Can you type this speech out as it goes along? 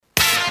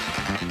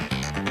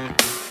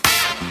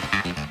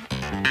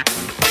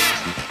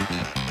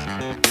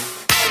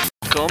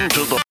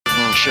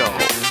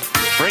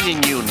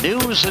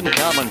news and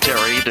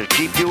commentary to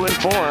keep you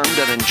informed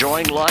and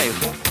enjoying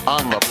life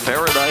on the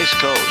Paradise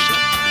Coast.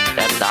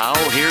 And now,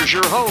 here's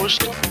your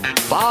host,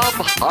 Bob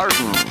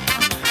Harden.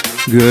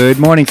 Good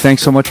morning.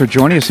 Thanks so much for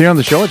joining us here on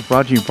the show. It's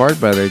brought to you in part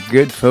by the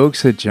good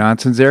folks at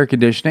Johnson's Air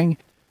Conditioning.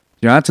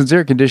 Johnson's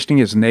Air Conditioning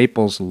is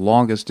Naples'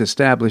 longest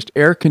established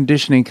air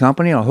conditioning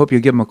company. I hope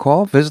you'll give them a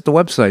call. Visit the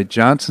website,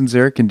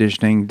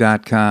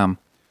 johnsonsairconditioning.com.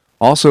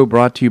 Also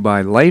brought to you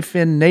by Life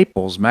in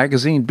Naples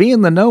magazine. Be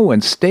in the know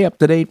and stay up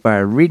to date by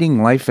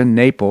reading Life in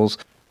Naples.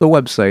 The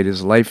website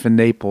is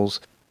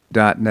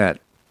lifeinnaples.net.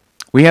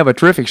 We have a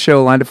terrific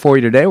show lined up for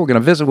you today. We're going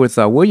to visit with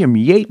William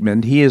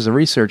Yateman. He is a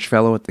research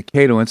fellow at the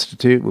Cato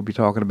Institute. We'll be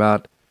talking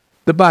about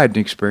the Biden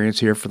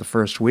experience here for the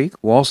first week.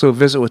 We'll also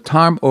visit with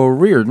Tom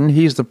O'Riordan.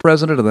 He's the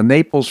president of the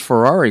Naples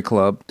Ferrari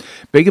Club.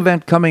 Big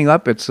event coming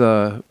up. It's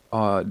Cars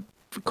on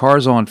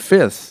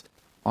 5th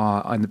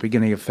in the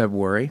beginning of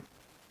February.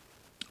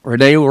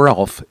 Renee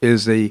Ralph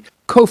is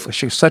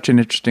she's such an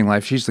interesting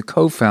life. She's the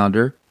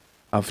co-founder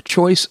of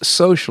Choice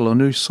Social, a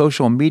new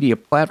social media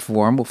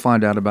platform. We'll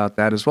find out about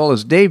that, as well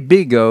as Dave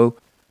Bigo.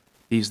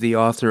 He's the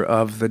author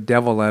of The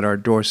Devil at Our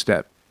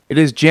Doorstep. It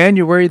is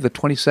January the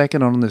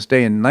 22nd. On this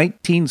day in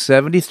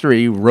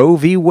 1973, Roe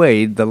v.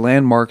 Wade, the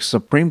landmark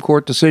Supreme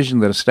Court decision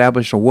that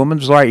established a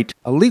woman's right,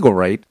 a legal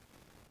right,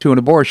 to an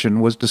abortion,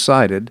 was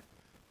decided.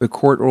 The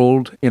court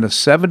ruled in a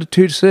 7-2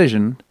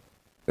 decision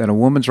that a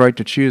woman's right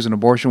to choose an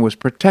abortion was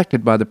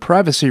protected by the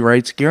privacy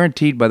rights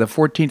guaranteed by the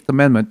 14th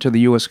Amendment to the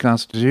U.S.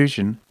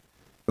 Constitution.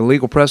 The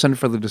legal precedent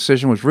for the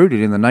decision was rooted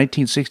in the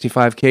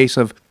 1965 case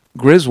of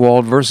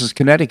Griswold versus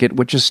Connecticut,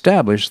 which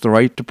established the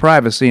right to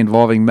privacy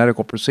involving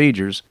medical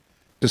procedures.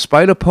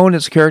 Despite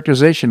opponents'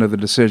 characterization of the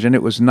decision,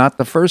 it was not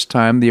the first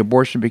time the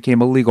abortion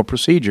became a legal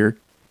procedure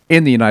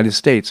in the United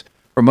States.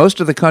 For most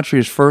of the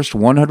country's first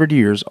 100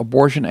 years,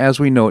 abortion as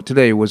we know it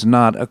today was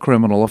not a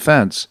criminal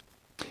offense.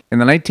 In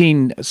the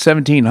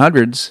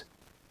 1700s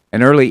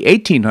and early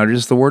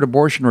 1800s, the word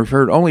abortion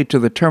referred only to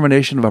the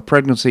termination of a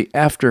pregnancy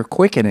after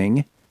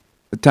quickening,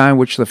 the time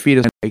which the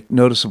fetus make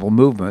noticeable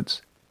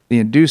movements. The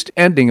induced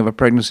ending of a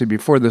pregnancy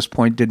before this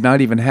point did not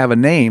even have a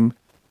name,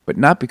 but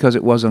not because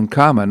it was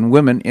uncommon.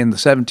 Women in the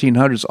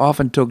 1700s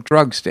often took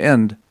drugs to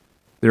end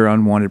their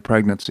unwanted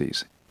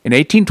pregnancies. In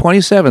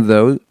 1827,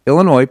 though,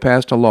 Illinois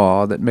passed a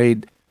law that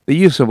made the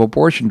use of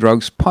abortion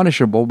drugs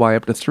punishable by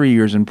up to 3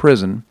 years in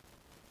prison.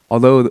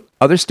 Although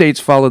other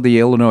states followed the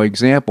Illinois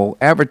example,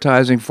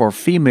 advertising for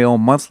female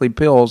monthly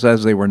pills,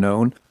 as they were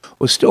known,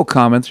 was still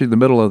common through the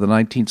middle of the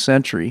 19th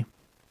century.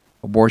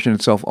 Abortion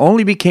itself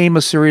only became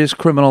a serious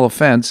criminal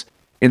offense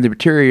in the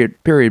period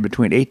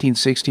between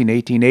 1860 and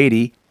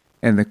 1880,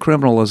 and the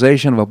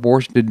criminalization of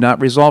abortion did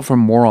not result from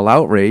moral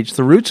outrage.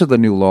 The roots of the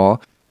new law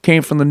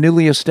came from the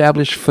newly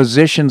established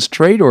Physicians'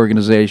 Trade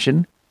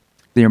Organization,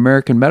 the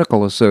American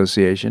Medical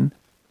Association.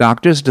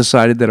 Doctors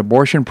decided that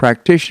abortion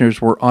practitioners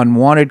were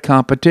unwanted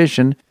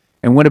competition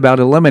and went about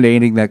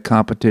eliminating that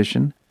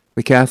competition.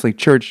 The Catholic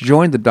Church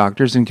joined the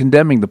doctors in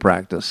condemning the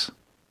practice.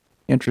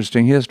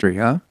 Interesting history,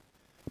 huh?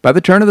 By the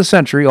turn of the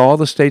century, all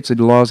the states had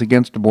laws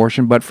against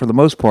abortion, but for the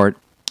most part,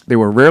 they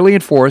were rarely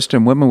enforced,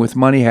 and women with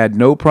money had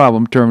no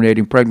problem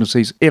terminating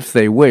pregnancies if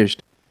they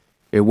wished.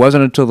 It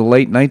wasn't until the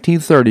late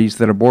 1930s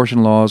that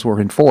abortion laws were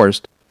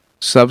enforced.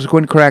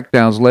 Subsequent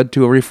crackdowns led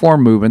to a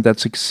reform movement that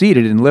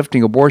succeeded in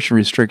lifting abortion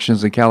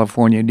restrictions in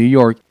California and New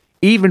York,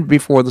 even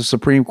before the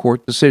Supreme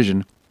Court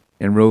decision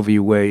in Roe v.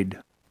 Wade.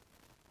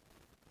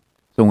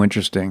 So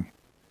interesting.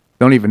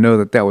 Don't even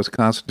know that was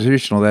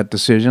constitutional, that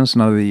decision. It's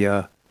none of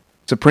the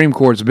Supreme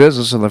Court's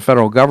business or the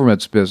federal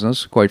government's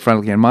business, quite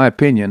frankly, in my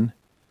opinion.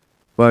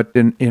 But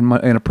in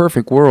a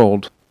perfect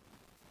world,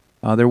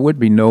 there would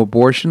be no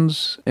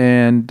abortions,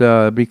 and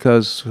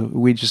because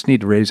we just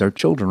need to raise our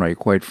children right,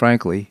 quite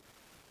frankly,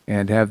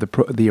 and have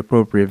the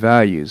appropriate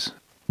values.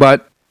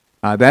 But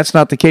that's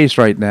not the case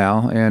right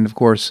now, and of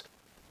course,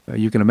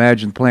 you can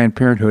imagine Planned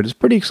Parenthood is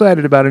pretty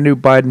excited about a new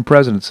Biden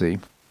presidency.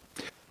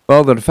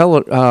 Well, the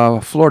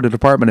Florida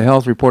Department of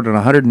Health reported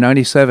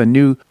 197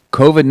 new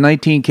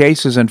COVID-19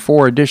 cases and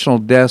 4 additional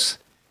deaths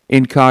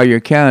in Collier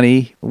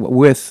County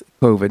with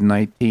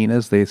COVID-19,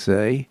 as they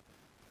say.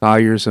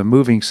 Collier's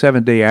moving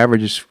 7-day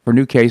averages for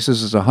new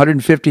cases is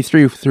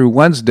 153 through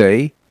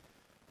Wednesday.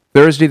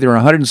 Thursday, there are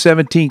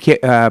 117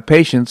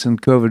 patients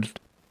with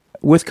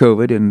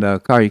COVID in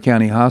Collier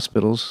County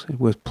hospitals,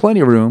 with plenty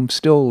of room.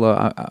 Still,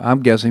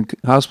 I'm guessing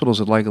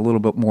hospitals would like a little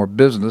bit more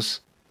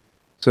business.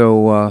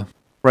 So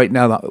right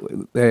now,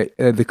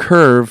 the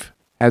curve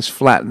has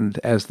flattened,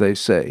 as they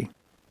say.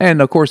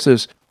 And, of course,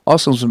 there's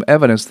also some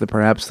evidence that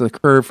perhaps the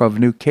curve of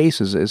new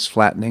cases is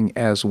flattening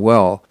as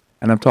well,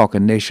 and I'm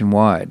talking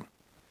nationwide.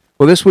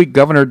 Well, this week,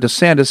 Governor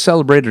DeSantis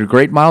celebrated a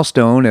great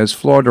milestone as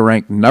Florida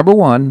ranked number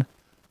 1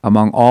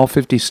 among all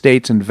 50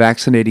 states in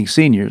vaccinating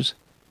seniors.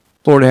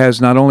 Florida has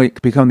not only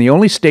become the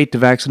only state to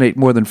vaccinate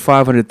more than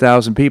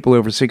 500,000 people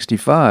over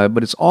 65,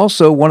 but it's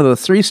also one of the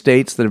 3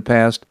 states that have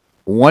passed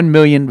 1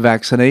 million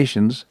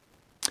vaccinations.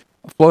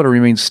 Florida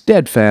remains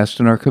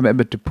steadfast in our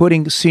commitment to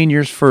putting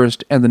seniors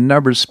first, and the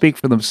numbers speak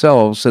for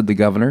themselves, said the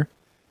governor.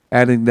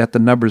 adding that the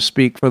numbers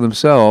speak for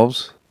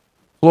themselves.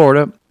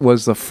 Florida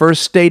was the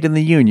first state in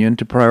the union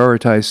to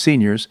prioritize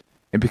seniors,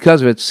 and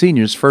because of its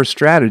seniors first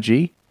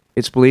strategy,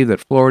 it's believed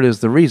that Florida is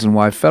the reason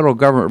why federal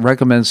government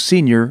recommends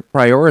senior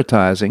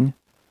prioritizing.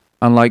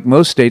 Unlike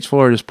most states,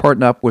 Florida has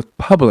partnered up with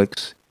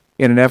Publix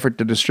in an effort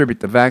to distribute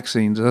the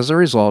vaccines. As a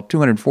result,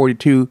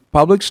 242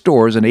 public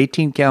stores in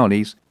 18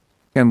 counties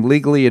can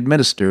legally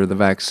administer the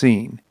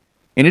vaccine.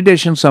 In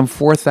addition, some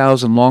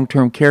 4,000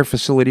 long-term care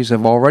facilities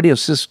have already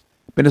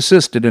been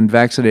assisted in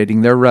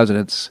vaccinating their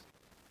residents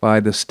by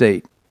the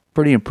state.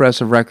 Pretty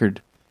impressive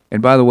record.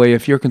 And by the way,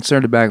 if you're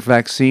concerned about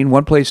vaccine,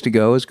 one place to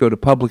go is go to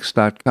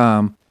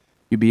Publix.com.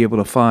 You'll be able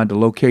to find a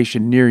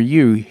location near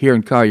you here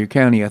in Collier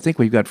County. I think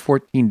we've got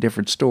 14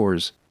 different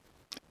stores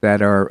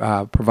that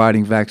are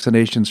providing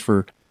vaccinations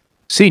for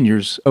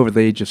seniors over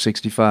the age of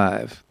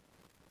 65.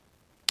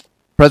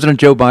 President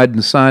Joe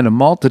Biden signed a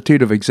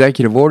multitude of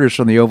executive orders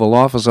from the Oval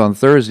Office on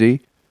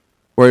Thursday,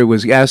 where he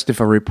was asked if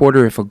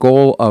a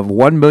goal of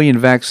 1 million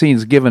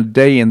vaccines given a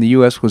day in the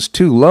U.S. was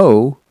too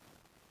low.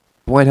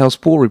 The White House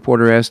pool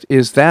reporter asked,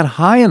 "Is that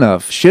high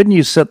enough? Shouldn't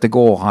you set the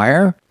goal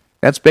higher?"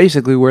 That's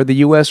basically where the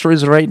U.S.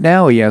 is right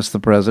now, he asked the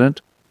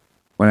president.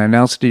 When I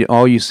announced it,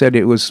 all you said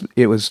it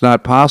was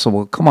not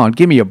possible. Come on,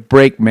 give me a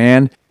break,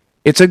 man.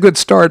 It's a good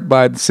start,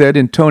 Biden said,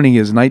 intoning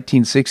his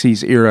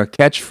 1960s era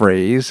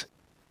catchphrase.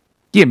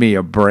 Give me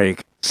a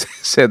break,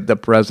 said the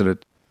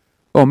president.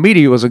 Well,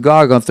 media was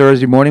agog on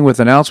Thursday morning with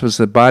announcements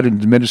that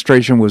Biden's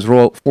administration was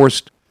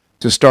forced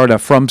to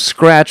start from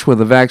scratch with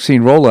a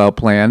vaccine rollout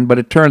plan, but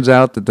it turns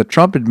out that the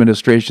Trump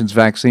administration's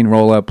vaccine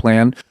rollout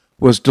plan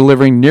was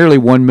delivering nearly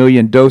 1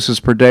 million doses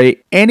per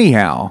day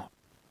anyhow.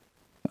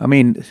 I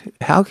mean,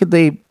 how could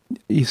they?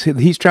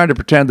 He's trying to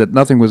pretend that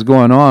nothing was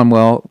going on.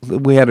 Well,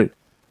 we had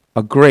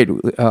a great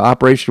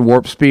Operation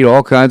Warp Speed,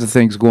 all kinds of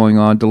things going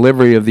on,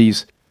 delivery of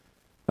these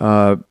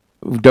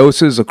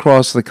doses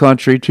across the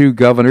country to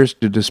governors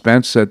to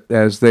dispense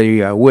as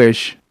they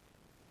wish.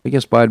 I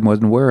guess Biden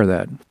wasn't aware of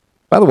that.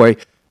 By the way,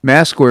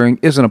 mask wearing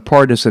isn't a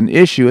partisan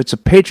issue. It's a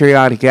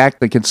patriotic act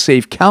that can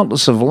save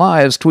countless of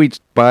lives, tweets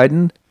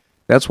Biden.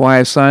 That's why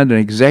I signed an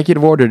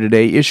executive order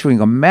today issuing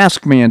a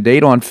mask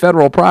mandate on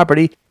federal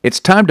property. It's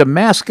time to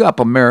mask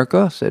up,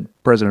 America, said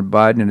President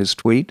Biden in his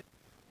tweet.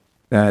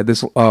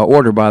 This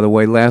order, by the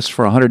way, lasts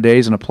for 100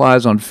 days and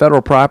applies on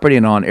federal property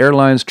and on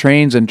airlines,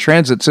 trains, and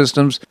transit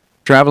systems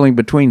traveling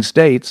between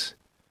states.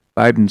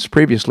 Biden's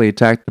previously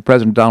attacked the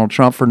President Donald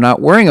Trump for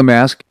not wearing a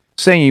mask,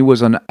 saying he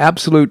was an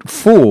absolute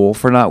fool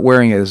for not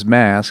wearing his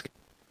mask.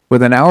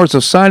 Within hours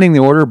of signing the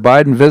order,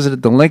 Biden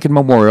visited the Lincoln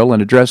Memorial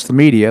and addressed the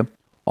media,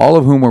 all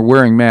of whom were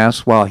wearing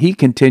masks, while he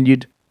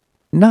continued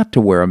not to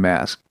wear a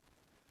mask.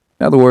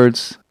 In other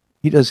words,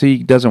 he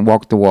doesn't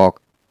walk the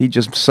walk. He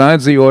just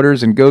signs the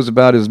orders and goes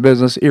about his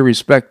business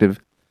irrespective.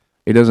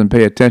 He doesn't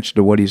pay attention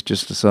to what he's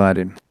just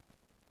decided.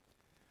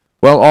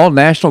 Well, all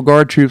National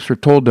Guard troops were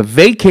told to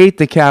vacate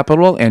the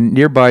Capitol and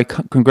nearby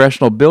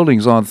congressional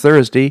buildings on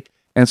Thursday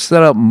and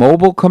set up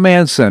mobile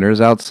command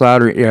centers outside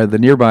the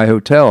nearby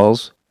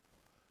hotels.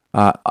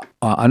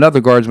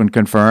 Another guardsman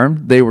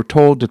confirmed they were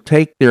told to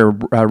take their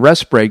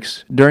rest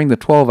breaks during the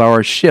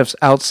 12-hour shifts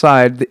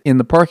outside in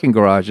the parking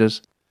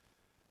garages.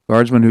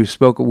 Guardsmen who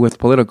spoke with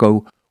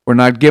Politico were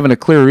not given a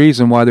clear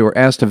reason why they were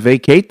asked to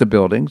vacate the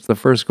buildings. The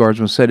first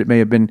guardsman said it may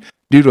have been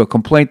due to a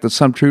complaint that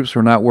some troops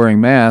were not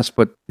wearing masks,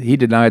 but he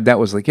denied that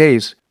was the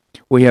case.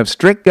 We have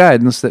strict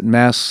guidance that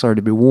masks are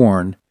to be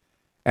worn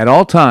at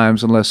all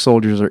times unless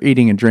soldiers are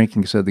eating and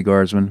drinking, said the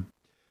guardsman.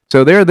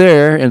 So they're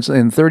there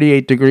in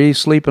 38 degrees,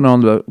 sleeping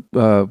on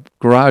the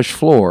garage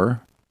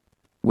floor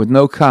with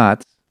no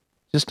cots.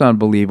 Just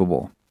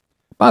unbelievable.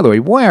 By the way,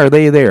 why are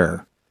they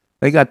there?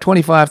 They got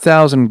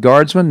 25,000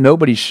 guardsmen.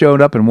 Nobody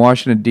showed up in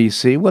Washington,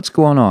 D.C. What's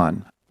going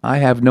on? I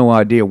have no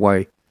idea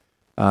why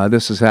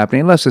this is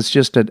happening, unless it's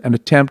just an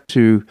attempt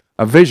a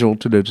visual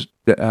to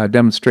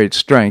demonstrate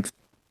strength.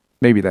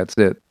 Maybe that's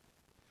it.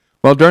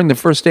 Well, during the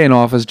first day in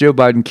office, Joe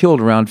Biden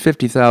killed around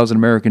 50,000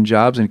 American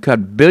jobs and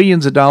cut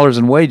billions of dollars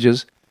in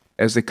wages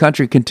as the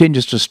country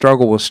continues to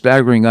struggle with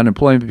staggering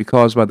unemployment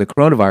caused by the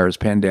coronavirus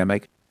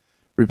pandemic.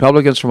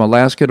 Republicans from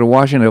Alaska to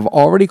Washington have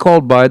already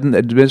called Biden's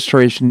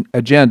administration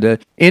agenda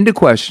into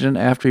question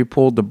after he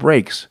pulled the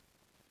brakes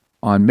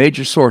on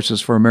major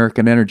sources for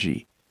American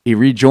energy. He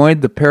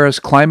rejoined the Paris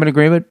Climate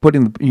Agreement,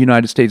 putting the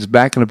United States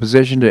back in a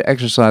position to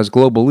exercise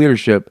global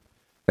leadership,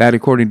 that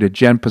according to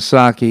Jen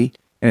Psaki,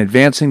 and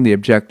advancing the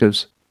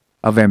objectives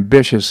of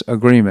ambitious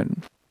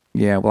agreement.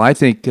 Yeah, well, I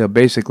think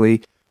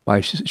basically by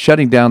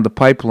shutting down the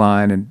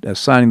pipeline and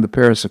signing the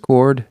Paris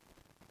Accord,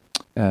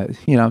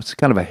 it's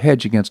kind of a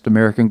hedge against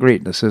American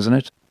greatness, isn't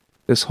it?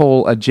 This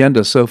whole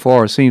agenda so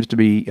far seems to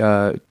be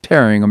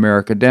tearing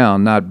America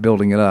down, not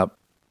building it up.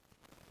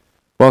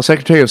 Well,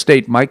 Secretary of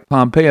State Mike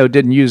Pompeo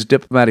didn't use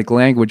diplomatic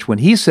language when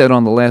he said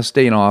on the last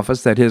day in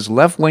office that his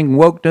left-wing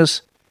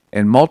wokeness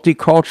and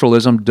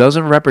multiculturalism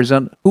doesn't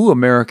represent who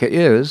America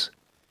is.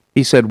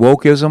 He said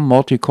wokeism,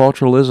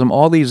 multiculturalism,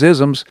 all these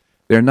isms,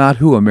 they're not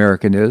who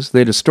American is.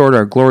 They distort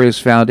our glorious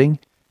founding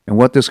and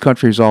what this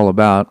country is all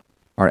about.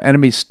 Our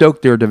enemies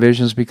stoke their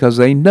divisions because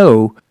they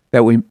know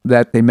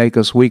that they make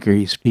us weaker,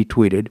 he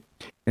tweeted.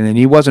 And then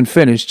he wasn't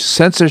finished.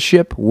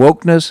 Censorship,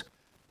 wokeness,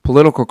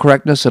 political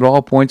correctness at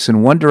all points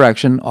in one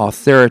direction,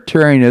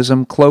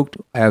 authoritarianism cloaked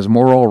as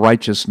moral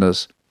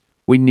righteousness.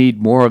 We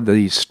need more of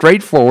these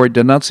straightforward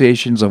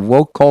denunciations of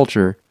woke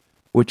culture,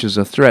 which is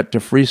a threat to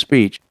free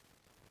speech.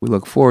 We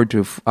look forward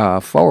to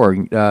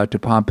forwarding to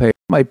Pompeo.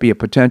 Might be a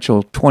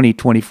potential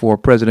 2024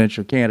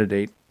 presidential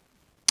candidate.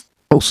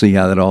 We'll see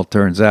how that all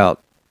turns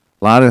out.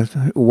 A lot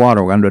of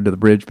water under the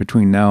bridge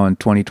between now and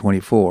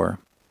 2024.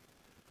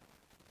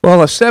 Well,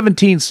 a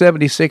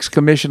 1776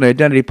 Commission on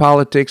Identity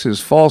Politics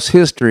is false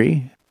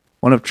history.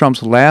 One of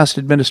Trump's last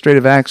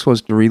administrative acts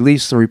was to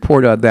release the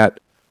report on that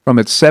from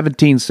its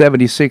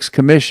 1776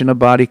 commission, a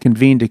body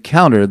convened to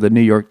counter the New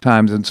York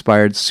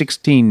Times-inspired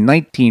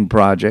 1619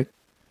 Project.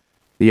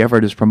 The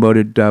effort is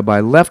promoted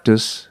by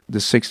leftists, the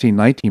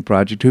 1619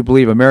 Project, who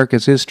believe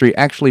America's history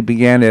actually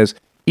began as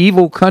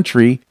evil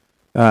country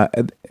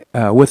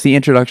with the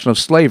introduction of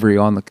slavery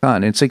on the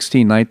continent. In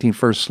 1619,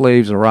 first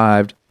slaves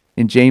arrived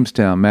in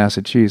Jamestown,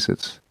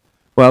 Massachusetts.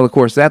 Well, of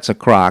course, that's a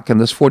crock, and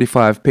this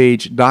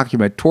 45-page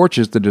document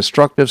torches the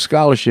destructive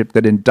scholarship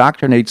that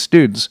indoctrinates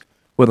students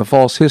with a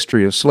false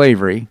history of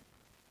slavery.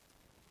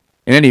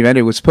 In any event,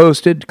 it was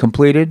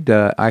completed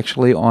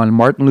actually on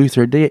Martin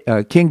Luther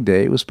King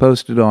Day. It was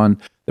posted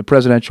on the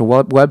presidential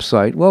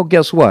website. Well,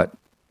 guess what?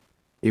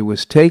 It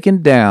was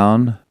taken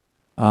down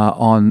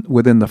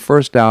within the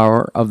first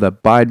hour of the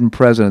Biden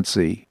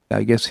presidency.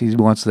 I guess he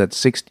wants that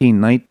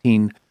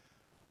 1619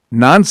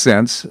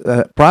 nonsense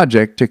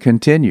project to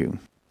continue.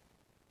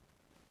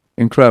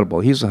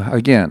 Incredible.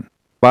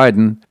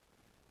 Biden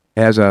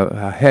has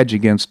a hedge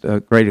against a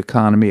great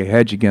economy, a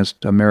hedge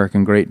against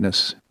American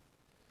greatness.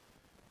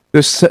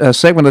 This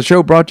segment of the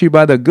show brought to you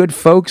by the good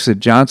folks at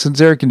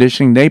Johnson's Air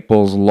Conditioning,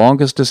 Naples'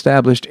 longest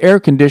established air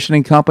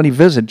conditioning company.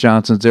 Visit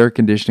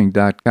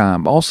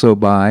johnsonsairconditioning.com. Also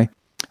by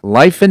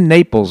Life in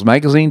Naples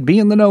magazine. Be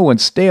in the know and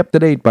stay up to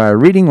date by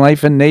reading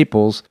Life in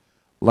Naples.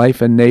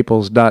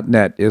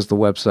 Lifeinnaples.net is the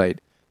website.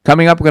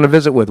 Coming up, we're going to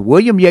visit with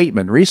William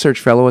Yateman, research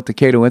fellow at the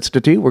Cato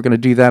Institute. We're going to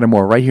do that and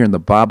more right here in the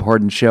Bob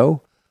Harden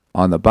Show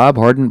on the Bob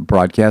Harden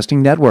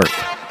Broadcasting Network.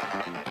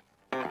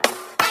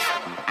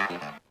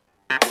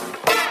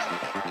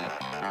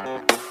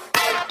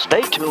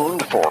 Stay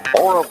tuned for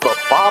more of the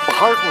Bob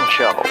Harden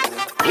Show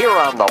here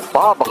on the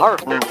Bob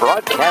Harden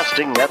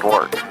Broadcasting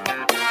Network.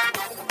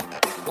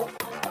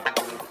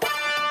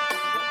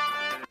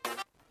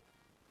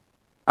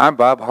 I'm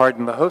Bob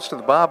Harden, the host of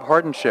the Bob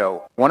Harden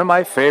Show. One of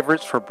my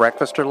favorites for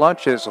breakfast or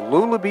lunch is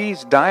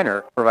Lulabee's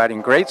Diner,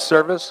 providing great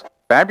service,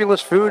 fabulous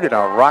food, and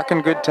a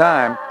rockin' good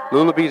time.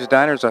 Lulabee's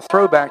Diner is a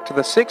throwback to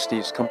the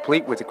 60s,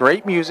 complete with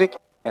great music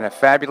and a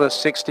fabulous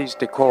 60s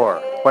decor.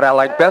 What I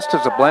like best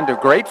is a blend of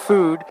great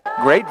food,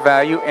 great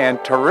value,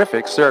 and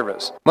terrific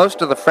service.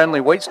 Most of the friendly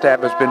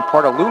waitstaff has been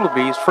part of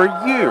Lulabee's for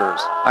years.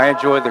 I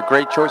enjoy the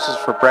great choices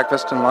for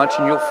breakfast and lunch,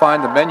 and you'll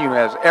find the menu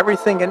has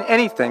everything and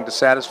anything to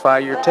satisfy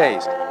your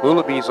taste.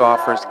 Lulabee's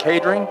offers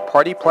catering,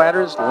 party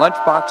platters, lunch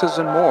boxes,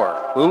 and more.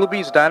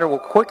 Lulabee's Diner will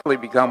quickly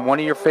become one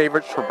of your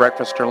favorites for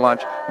breakfast or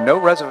lunch. No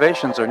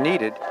reservations are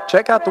needed.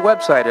 Check out the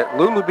website at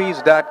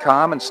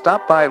lulabees.com and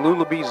stop by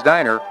Lulabee's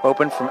Diner,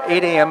 open from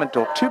 8 a.m.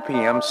 until 2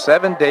 p.m.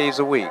 7 days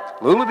a week.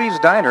 Lulabee's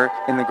Diner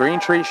in the Green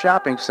Tree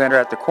Shopping Center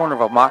at the corner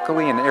of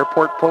Immokalee and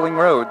Airport Pulling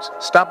Roads.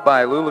 Stop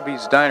by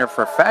Lulabee's Diner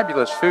for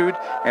fabulous food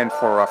and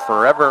for a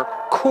forever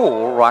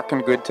cool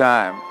rockin' good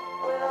time.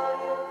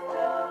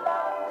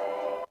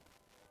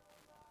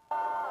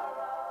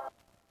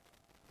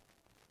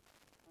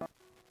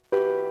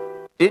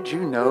 Did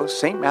you know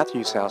St.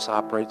 Matthew's House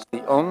operates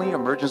the only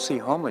emergency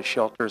homeless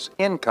shelters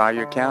in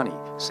Collier County?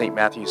 St.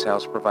 Matthew's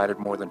House provided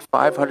more than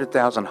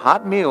 500,000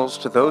 hot meals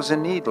to those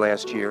in need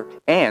last year,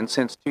 and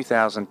since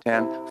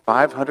 2010,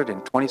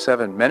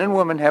 527 men and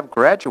women have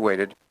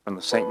graduated from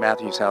the St.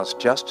 Matthew's House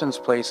Justin's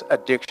Place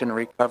Addiction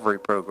Recovery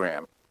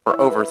Program. For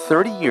over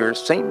 30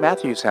 years, St.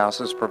 Matthew's House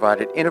has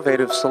provided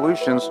innovative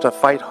solutions to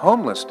fight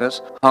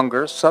homelessness,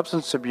 hunger,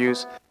 substance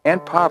abuse,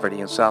 and poverty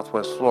in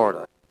Southwest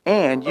Florida.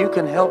 And you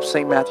can help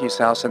St. Matthew's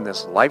House in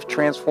this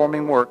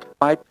life-transforming work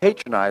by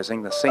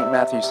patronizing the St.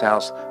 Matthew's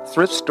House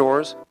thrift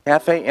stores,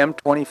 Cafe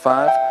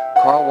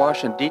M25, car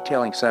wash and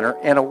detailing center,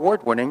 and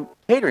award-winning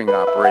catering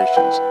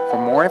operations. For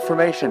more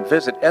information,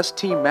 visit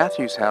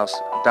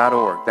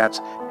stmatthewshouse.org. That's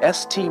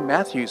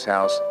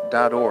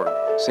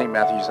stmatthewshouse.org. St.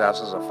 Matthew's House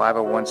is a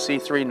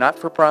 501c3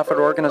 not-for-profit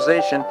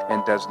organization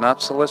and does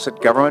not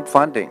solicit government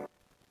funding.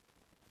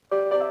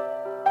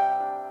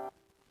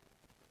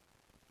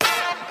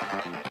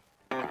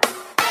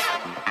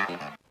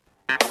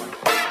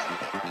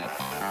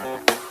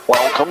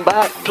 Welcome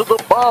back to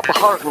the Bob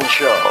Harden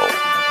Show.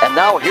 And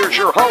now here's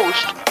your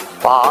host,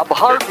 Bob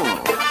Harden.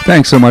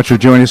 Thanks so much for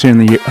joining us here in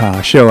the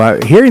show.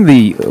 Hearing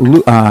the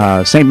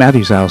St.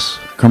 Matthew's House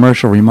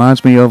commercial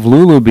reminds me of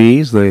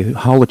Lulubee's. The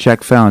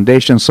Holocheck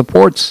Foundation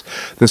supports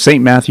the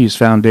St. Matthew's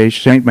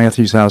Foundation, St.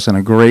 Matthew's House in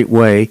a great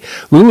way.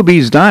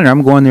 Lulubee's Diner,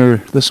 I'm going there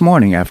this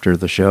morning after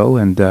the show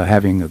and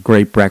having a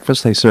great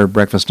breakfast. They serve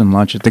breakfast and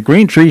lunch at the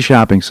Green Tree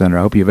Shopping Center.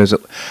 I hope you visit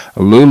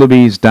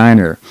Lulubee's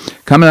Diner.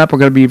 Coming up, we're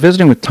going to be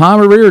visiting with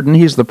Tom Reardon.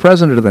 He's the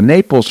president of the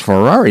Naples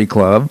Ferrari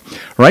Club.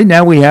 Right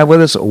now we have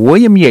with us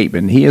William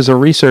Yateman. He is a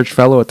research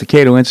fellow at the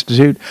Cato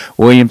Institute.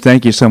 William,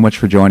 thank you so much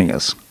for joining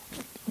us.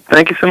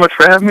 Thank you so much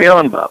for having me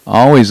on, Bob.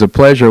 Always a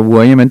pleasure,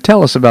 William. And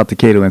tell us about the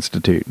Cato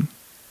Institute.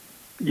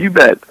 You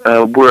bet.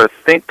 We're a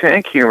think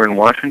tank here in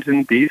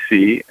Washington,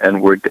 D.C.,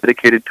 and we're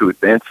dedicated to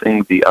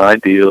advancing the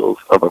ideals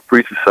of a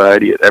free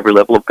society at every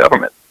level of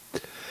government.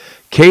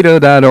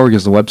 Cato.org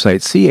is the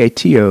website,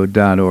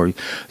 cato.org.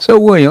 So,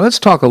 William, let's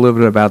talk a little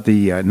bit about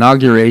the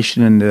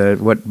inauguration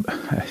and what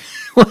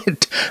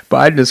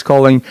Biden is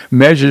calling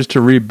measures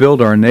to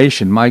rebuild our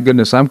nation. My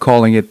goodness, I'm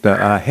calling it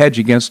the hedge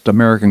against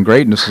American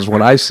greatness is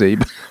what I see.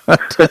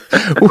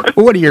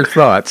 What are your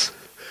thoughts?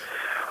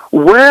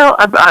 Well,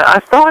 I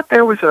thought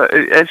there was,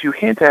 as you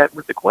hint at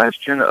with the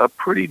question, a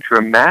pretty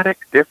dramatic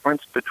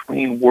difference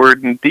between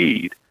word and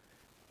deed.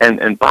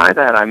 And by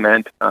that I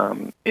meant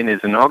in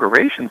his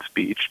inauguration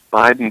speech,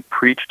 Biden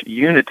preached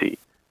unity.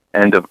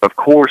 And of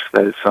course,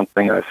 that is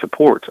something I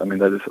support. I mean,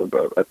 that is,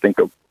 I think,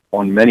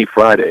 on many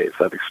Fridays,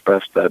 I've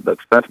expressed that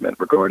sentiment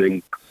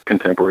regarding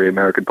contemporary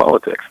American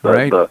politics,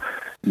 the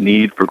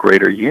need for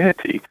greater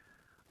unity.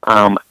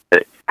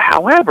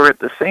 However, at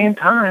the same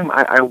time,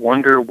 I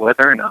wonder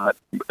whether or not,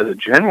 as a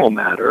general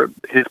matter,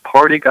 his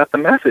party got the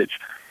message.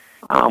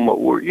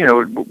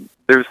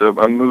 There's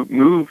a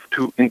move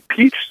to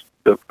impeach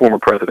the former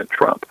President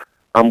Trump,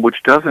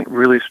 which doesn't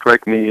really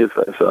strike me as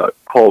a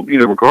call,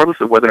 regardless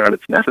of whether or not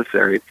it's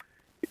necessary,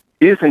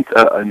 isn't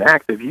an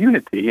act of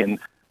unity. And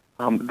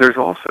there's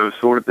also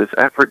sort of this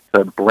effort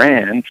to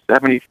brand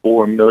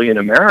 74 million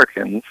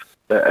Americans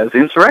as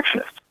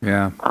insurrectionists.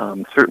 Yeah.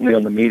 Certainly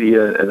on the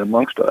media and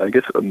amongst, I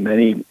guess,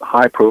 many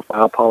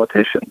high-profile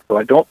politicians. So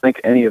I don't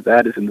think any of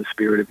that is in the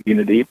spirit of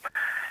unity.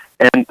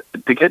 And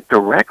to get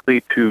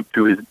directly to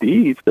his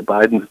deeds, to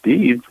Biden's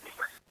deeds,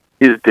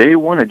 his day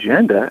one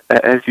agenda,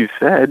 as you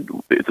said,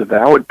 its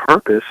avowed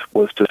purpose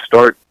was to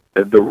start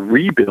the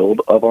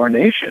rebuild of our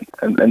nation.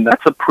 And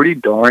that's a pretty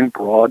darn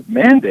broad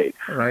mandate.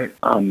 Right.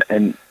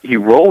 And he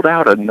rolled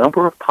out a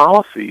number of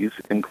policies,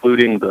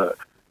 including the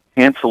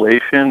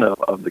cancellation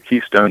of the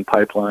Keystone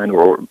Pipeline,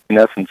 or in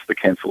essence, the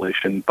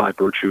cancellation by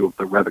virtue of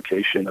the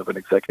revocation of an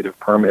executive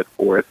permit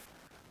for it,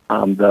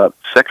 the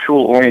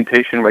sexual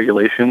orientation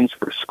regulations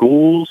for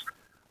schools,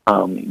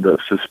 the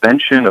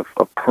suspension of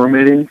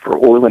permitting for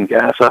oil and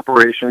gas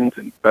operations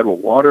in federal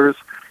waters.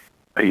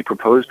 He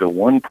proposed a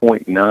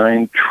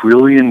 $1.9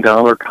 trillion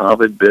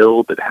COVID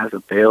bill that has a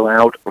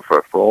bailout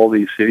for all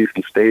these cities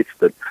and states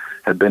that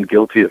have been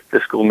guilty of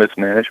fiscal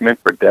mismanagement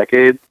for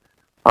decades.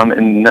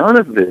 And none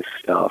of this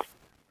stuff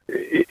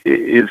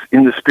is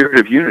in the spirit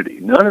of unity.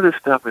 None of this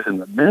stuff is in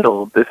the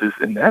middle. This is,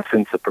 in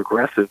essence, a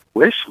progressive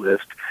wish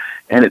list,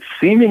 and it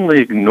seemingly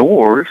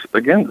ignores,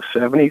 again, the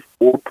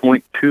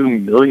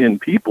 74.2 million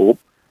people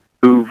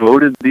who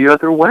voted the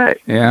other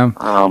way. Yeah.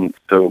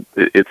 So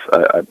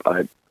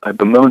I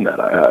bemoan that.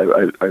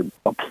 I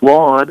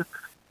applaud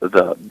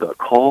the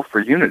call for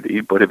unity,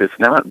 but if it's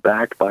not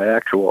backed by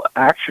actual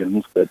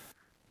actions that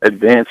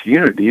advance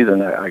unity,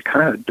 then I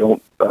kind of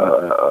don't.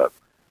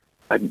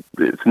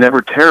 It's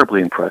never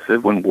terribly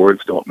impressive when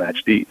words don't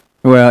match deeds.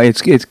 Well,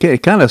 it's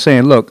kind of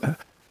saying, look,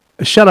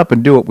 shut up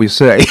and do what we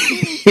say,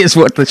 is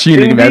what the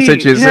unity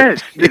message is.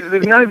 Yes,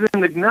 there's not even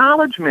an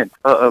acknowledgement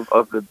of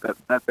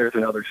that there's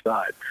another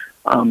side.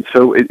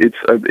 So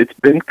it's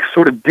been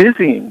sort of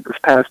dizzying this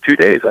past 2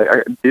 days.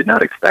 I did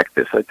not expect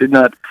this.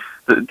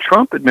 The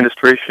Trump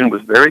administration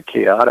was very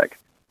chaotic,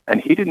 and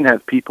he didn't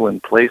have people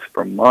in place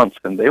for months,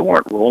 and they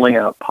weren't rolling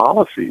out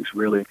policies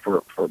really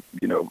for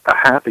a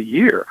half a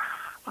year.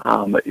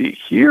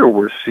 Here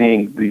we're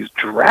seeing these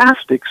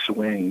drastic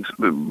swings,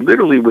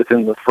 literally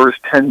within the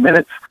first 10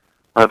 minutes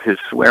of his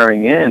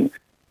swearing in.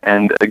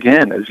 And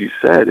again, as you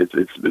said,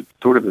 it's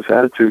sort of this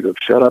attitude of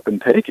shut up and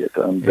take it.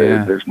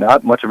 There's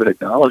not much of an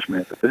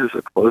acknowledgement that this is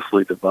a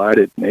closely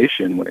divided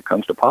nation when it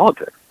comes to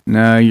politics.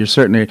 No, you're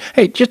certainly...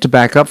 Hey, just to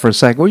back up for a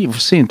second, we've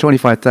seen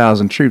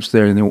 25,000 troops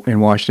there in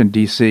Washington,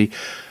 D.C.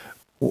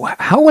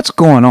 What's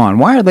going on?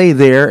 Why are they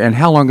there, and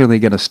how long are they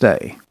going to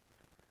stay?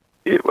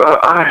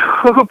 I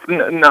hope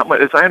not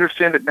much. As I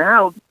understand it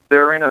now,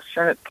 they're in a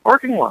Senate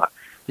parking lot.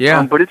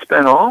 Yeah. But it's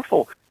been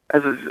awful.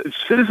 As a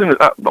citizen,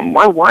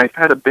 my wife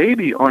had a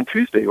baby on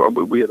Tuesday.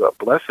 We had a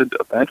blessed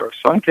event. Our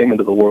son came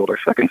into the world, our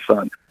second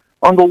son.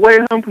 On the way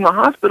home from the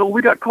hospital,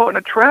 we got caught in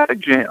a traffic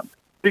jam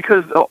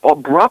because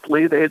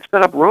abruptly they had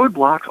set up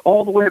roadblocks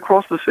all the way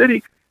across the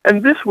city.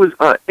 And this was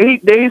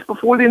 8 days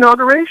before the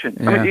inauguration.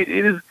 Yeah. I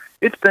mean,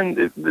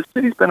 the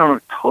city's been on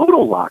a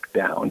total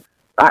lockdown.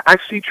 I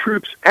see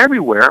troops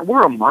everywhere.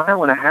 We're a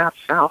mile and a half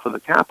south of the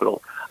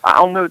Capitol.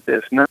 I'll note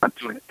this, not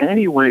to in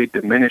any way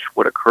diminish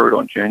what occurred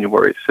on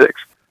January 6th,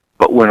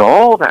 but when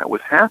all that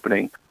was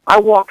happening, I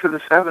walked to the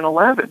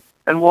 7-Eleven,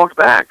 and walked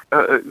back.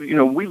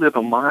 We live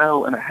a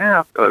mile and a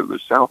half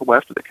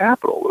southwest of the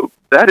Capitol.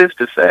 That is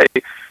to say,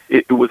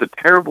 it was a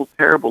terrible,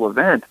 terrible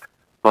event,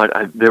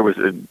 but there was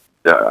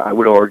I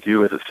would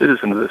argue, as a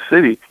citizen of the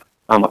city,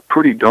 a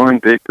pretty darn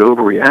big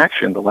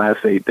overreaction the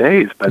last 8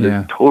 days by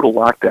the total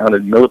lockdown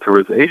and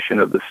militarization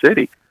of the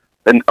city.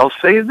 And I'll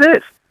say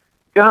this,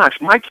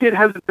 gosh, my kid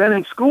hasn't been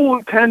in school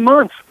in 10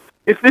 months.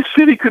 If this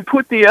city could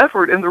put the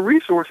effort and the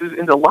resources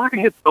into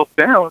locking itself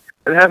down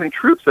and having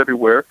troops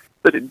everywhere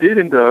that it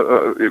did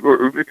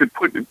or if it could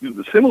put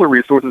similar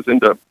resources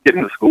into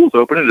getting the schools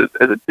open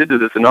as it did to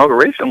this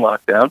inauguration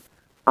lockdown,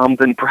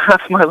 then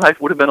perhaps my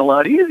life would have been a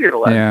lot easier the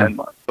last 10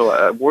 months. So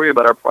I worry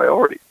about our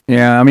priorities.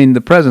 Yeah, I mean,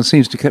 the president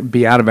seems to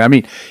be out of it. I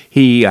mean,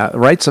 he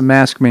writes a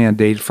mask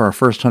mandate for our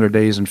first 100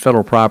 days in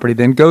federal property,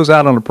 then goes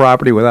out on the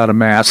property without a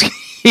mask.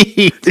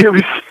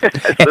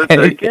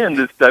 Again,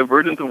 this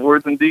divergence of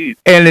words and deeds.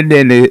 And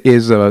then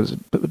is Jen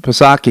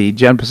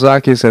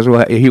Psaki says,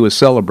 well, he was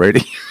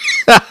celebrating.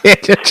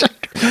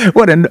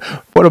 What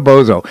a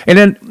bozo. And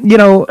then,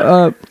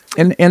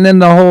 and then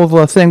the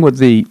whole thing with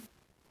the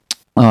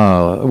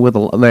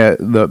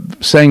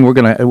saying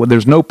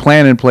there's no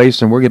plan in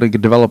place and we're going to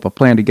develop a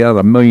plan to get out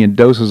 1 million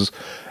doses.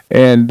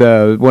 And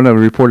one of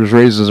the reporters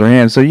raises her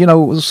hand. So,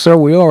 sir,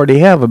 we already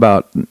have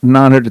about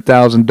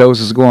 900,000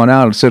 doses going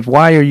out. And said,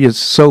 why are you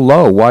so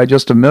low? Why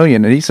just 1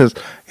 million? And he says,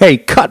 hey,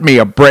 cut me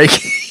a break.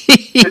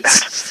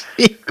 The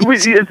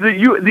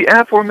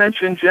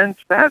aforementioned Jen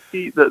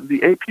Psaki,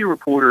 the AP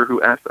reporter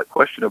who asked that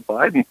question of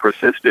Biden,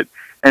 persisted.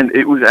 And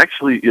it was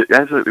actually, it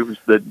was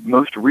the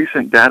most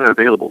recent data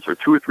available, so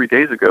 2 or 3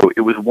 days ago,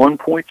 it was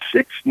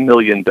 1.6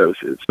 million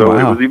doses. So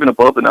It was even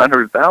above the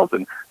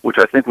 900,000, which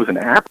I think was an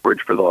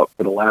average for the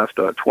last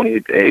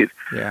 28 days.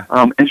 Yeah.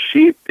 And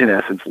she, in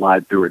essence,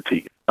 lied through her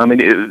teeth. I mean,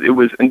 it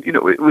was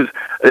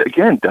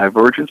again,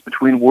 divergence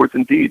between words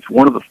and deeds.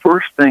 One of the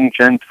first things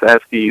Jen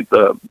Psaki,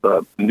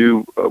 the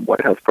new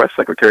White House press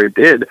secretary,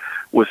 did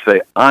was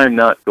say, I'm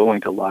not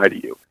going to lie to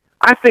you.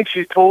 I think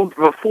she told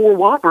 4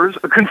 whoppers,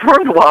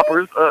 confirmed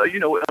whoppers,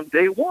 on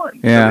day one.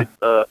 Yeah.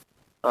 So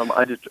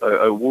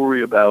I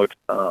worry about,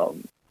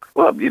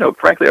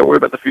 frankly, I worry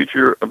about the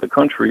future of the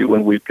country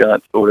when we've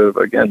got sort of,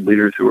 again,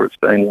 leaders who are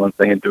saying one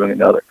thing and doing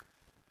another.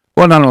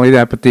 Well, not only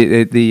that, but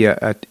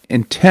the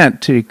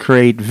intent to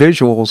create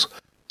visuals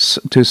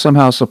to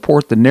somehow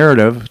support the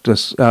narrative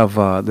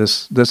of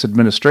this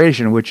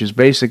administration, which is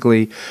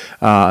basically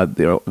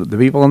the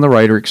people on the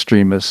right are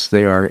extremists.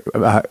 They are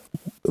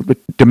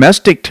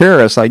domestic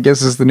terrorists, I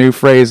guess, is the new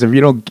phrase. If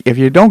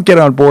you don't get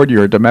on board,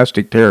 you're a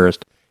domestic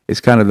terrorist. Is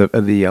kind of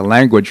the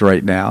language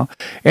right now,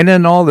 and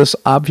then all this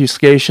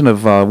obfuscation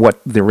of what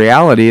the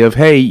reality of,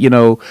 hey,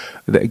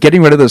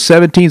 getting rid of the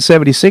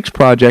 1776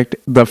 project.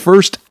 The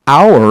first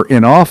hour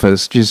in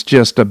office is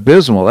just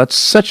abysmal. It's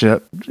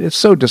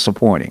so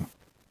disappointing.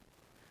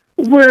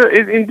 Well,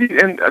 indeed,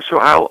 and so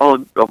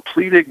I'll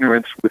plead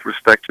ignorance with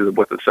respect to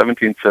what the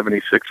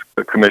 1776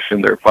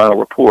 Commission, their final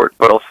report.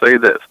 But I'll say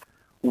this: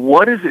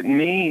 what does it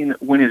mean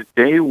when his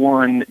day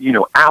one,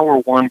 hour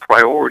one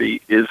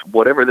priority is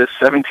whatever this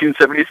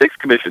 1776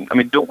 Commission? I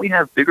mean, don't we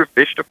have bigger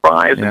fish to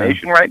fry as a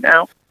nation right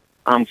now?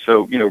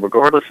 So,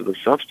 regardless of the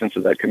substance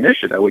of that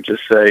commission, I would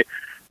just say,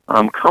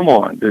 come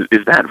on,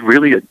 is that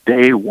really a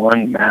day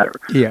one matter?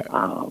 Yeah.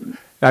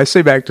 I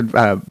say back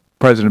to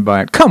President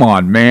Biden, come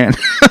on, man.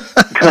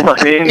 Come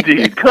on,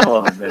 indeed. Come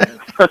on, man.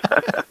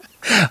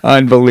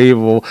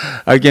 Unbelievable.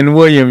 Again,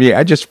 William,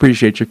 I just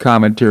appreciate your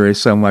commentary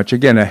so much.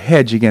 Again, a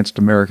hedge against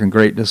American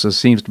greatness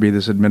seems to be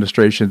this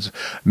administration's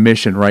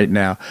mission right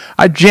now.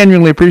 I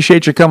genuinely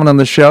appreciate you coming on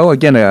the show.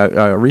 Again,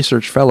 a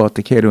research fellow at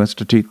the Cato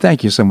Institute.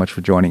 Thank you so much for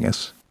joining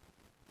us.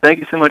 Thank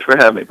you so much for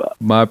having me, Bob.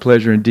 My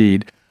pleasure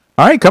indeed.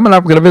 All right, coming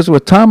up, we're going to visit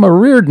with Tom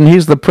Reardon.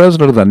 He's the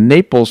president of the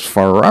Naples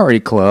Ferrari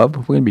Club.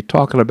 We're going to be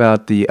talking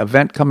about the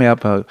event coming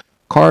up,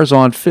 Cars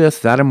on 5th,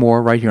 that and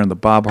more, right here on The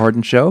Bob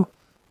Harden Show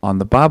on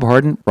the Bob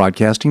Harden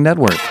Broadcasting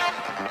Network.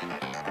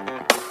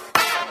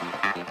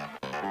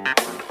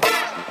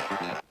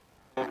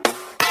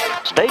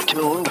 Stay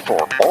tuned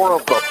for more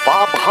of The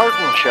Bob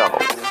Harden Show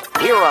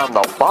here on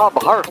the Bob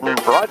Harden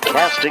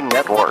Broadcasting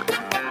Network.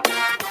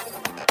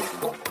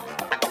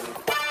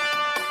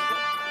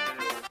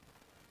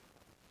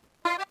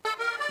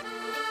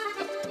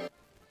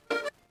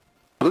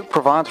 Blue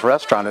Provence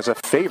Restaurant is a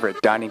favorite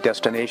dining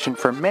destination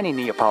for many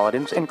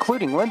Neapolitans,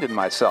 including Linda and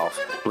myself.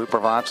 Blue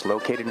Provence,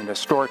 located in a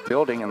historic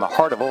building in the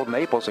heart of Old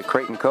Naples at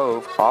Creighton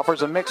Cove,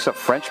 offers a mix of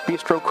French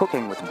bistro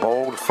cooking with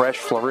bold, fresh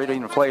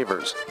Floridian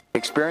flavors.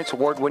 Experience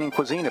award-winning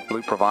cuisine at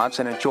Blue Provence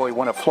and enjoy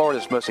one of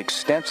Florida's most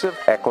extensive,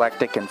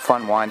 eclectic, and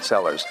fun wine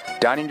cellars.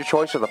 Dining your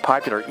choice of the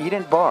popular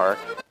Eat-In Bar,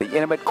 the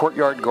intimate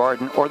Courtyard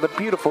Garden, or the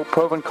beautiful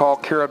Provencal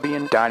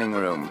Caribbean Dining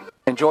Room.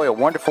 Enjoy a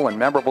wonderful and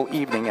memorable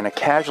evening in a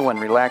casual and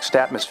relaxed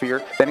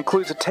atmosphere that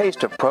includes a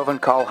taste of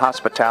Provencal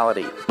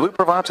hospitality. Blue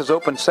Provence is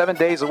open 7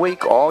 days a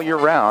week, all year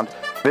round.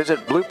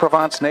 Visit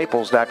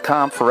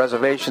BlueProvenceNaples.com for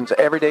reservations,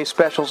 everyday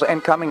specials,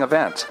 and coming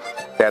events.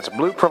 That's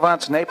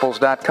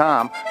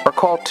BlueProvenceNaples.com or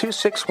call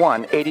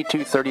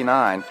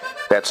 261-8239.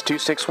 That's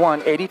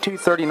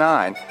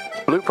 261-8239.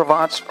 Blue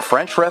Provence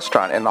French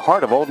restaurant in the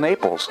heart of Old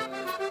Naples.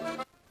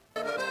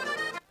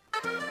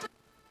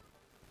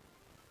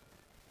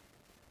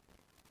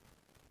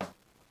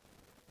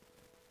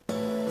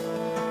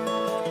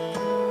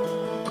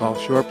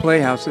 Gulf Shore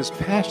Playhouse is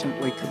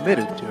passionately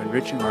committed to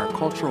enriching our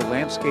cultural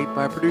landscape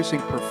by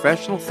producing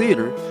professional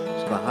theater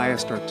to the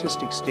highest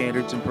artistic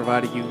standards and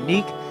providing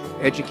unique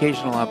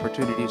educational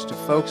opportunities to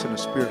folks in a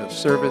spirit of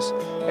service,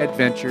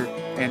 adventure,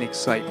 and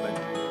excitement.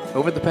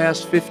 Over the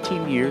past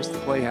 15 years, the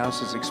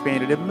Playhouse has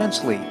expanded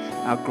immensely,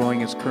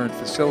 outgrowing its current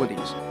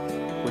facilities.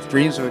 With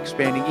dreams of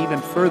expanding even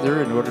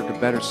further in order to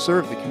better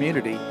serve the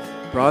community,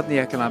 broaden the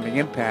economic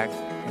impact,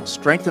 and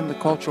strengthen the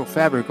cultural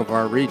fabric of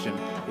our region,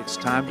 it's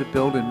time to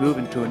build and move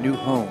into a new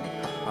home.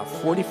 A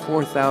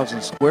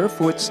 44,000 square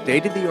foot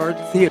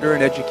state-of-the-art theater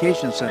and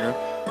education center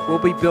will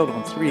be built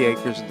on 3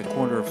 acres at the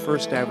corner of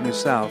 1st Avenue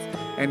South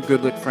and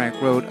Goodlet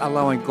Frank Road,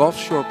 allowing Gulf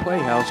Shore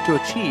Playhouse to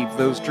achieve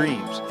those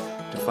dreams.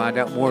 To find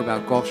out more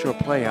about Gulf Shore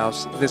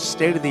Playhouse, this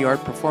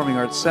state-of-the-art performing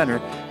arts center,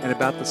 and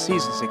about the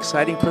season's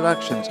exciting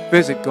productions,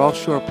 visit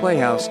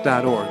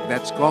gulfshoreplayhouse.org.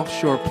 That's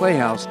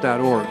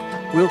gulfshoreplayhouse.org.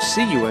 We'll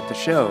see you at the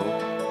show.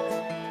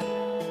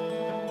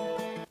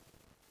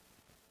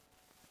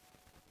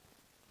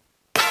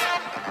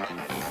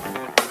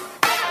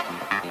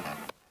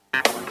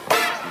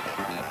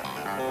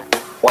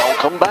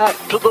 Welcome back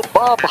to the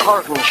Bob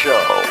Harden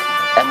Show.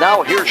 And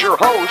now here's your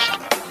host,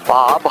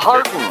 Bob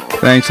Harden.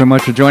 Thanks so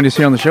much for joining us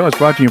here on the show. It's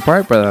brought to you in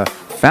part by the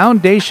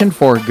Foundation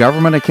for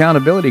Government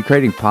Accountability,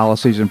 creating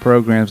policies and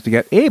programs to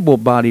get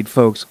able-bodied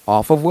folks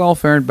off of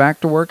welfare and back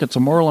to work. It's a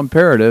moral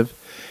imperative.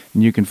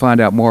 And you can find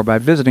out more by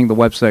visiting the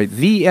website,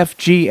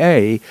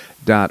 thefga.org.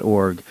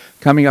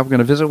 Coming up, we're going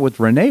to visit with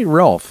Renee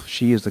Rolfe.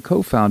 She is the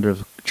co-founder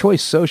of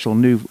Choice Social,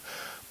 new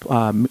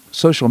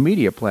social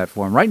media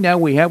platform. Right now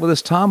we have with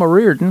us Tom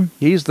O'Riordan.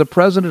 He's the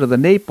president of the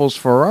Naples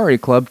Ferrari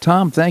Club.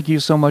 Tom, thank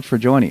you so much for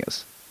joining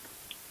us.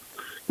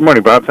 Good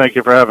morning, Bob. Thank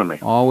you for having me.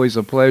 Always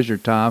a pleasure,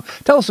 Tom.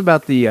 Tell us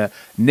about the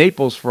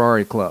Naples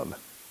Ferrari Club.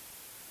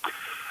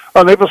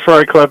 Well, Naples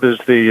Ferrari Club is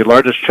the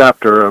largest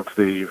chapter of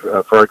the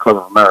Ferrari Club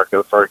of America.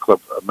 The Ferrari Club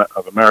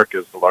of America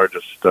is the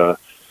largest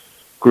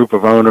group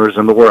of owners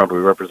in the world. We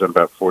represent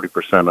about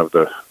 40% of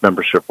the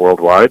membership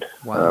worldwide.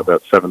 Wow.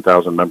 About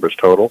 7,000 members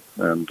total.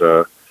 And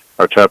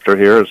our chapter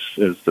here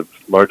is the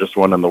largest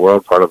one in the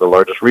world, part of the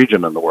largest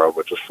region in the world,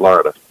 which is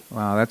Florida.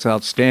 Wow, that's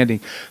outstanding.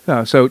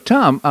 So,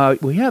 Tom,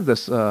 we have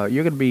this, you're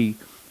going to be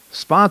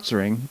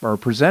sponsoring or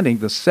presenting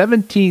the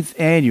 17th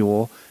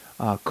annual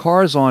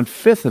Cars on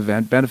 5th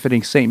event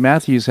benefiting St.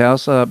 Matthew's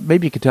House.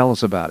 Maybe you could tell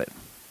us about it.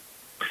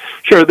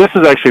 Sure. This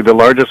is actually the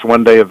largest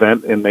one-day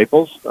event in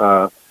Naples.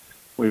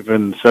 We've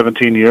been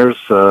 17 years,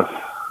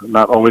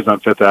 not always on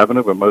 5th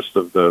Avenue, but most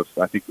of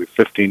I think we're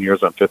 15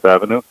 years on 5th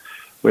Avenue.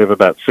 We have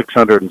about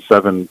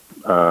 607,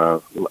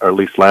 or at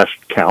least last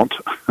count,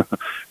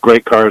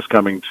 great cars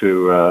coming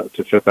to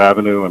 5th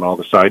Avenue and all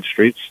the side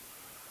streets,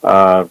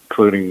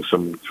 including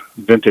some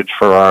vintage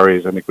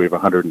Ferraris. I think we have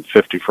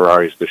 150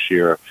 Ferraris this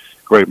year.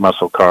 Great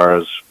muscle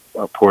cars,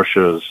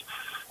 Porsches,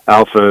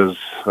 Alphas,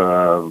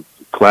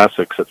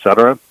 classics,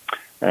 etc.,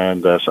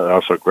 and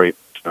also a great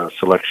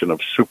selection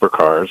of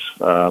supercars.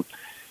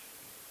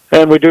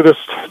 And we do this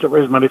to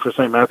raise money for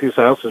St. Matthew's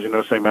House. As you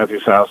know, St.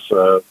 Matthew's House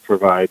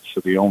provides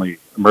the only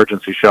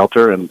emergency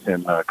shelter in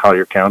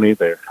Collier County.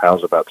 They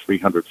house about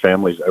 300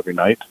 families every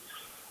night.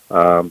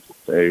 Since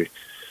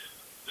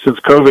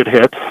COVID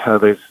hit,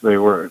 they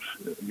were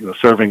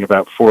serving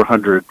about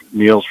 400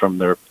 meals from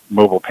their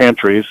mobile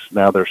pantries.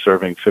 Now they're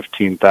serving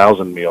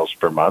 15,000 meals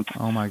per month.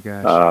 Oh my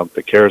gosh!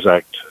 The CARES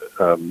Act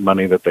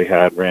money that they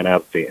had ran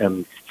out at the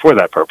end for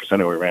that purpose.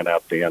 Anyway, ran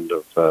out at the end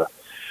of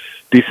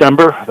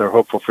December. They're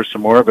hopeful for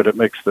some more, but it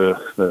makes the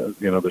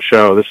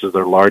show. This is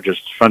their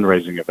largest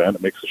fundraising event.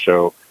 It makes the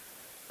show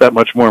that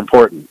much more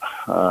important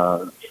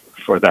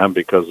for them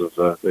because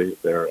of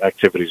their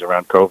activities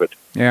around COVID.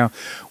 Yeah.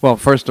 Well,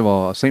 first of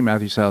all, St.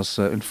 Matthew's House,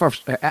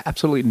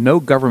 absolutely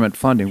no government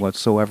funding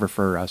whatsoever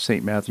for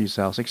St. Matthew's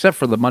House, except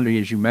for the money,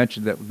 as you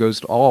mentioned, that goes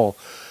to all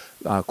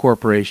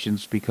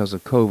corporations because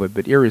of COVID.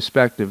 But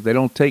irrespective, they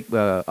don't take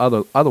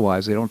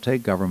otherwise they don't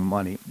take government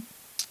money.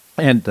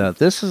 And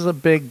this is a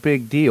big,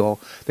 big deal.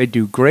 They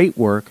do great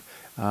work,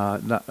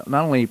 not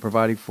only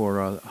providing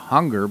for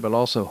hunger, but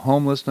also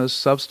homelessness,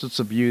 substance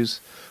abuse,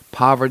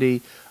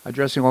 poverty,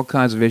 addressing all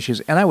kinds of issues.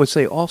 And I would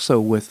say also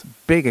with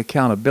big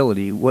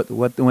accountability.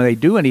 When they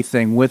do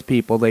anything with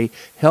people, they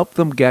help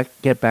them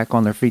get back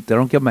on their feet. They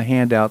don't give them a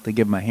handout. They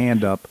give them a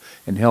hand up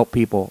and help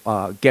people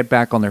get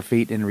back on their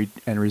feet and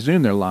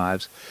resume their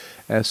lives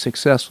as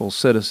successful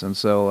citizens.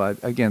 So,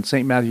 again,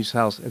 St. Matthew's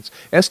House, it's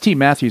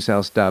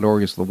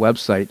stmatthewshouse.org is the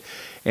website.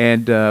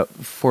 And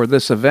for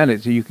this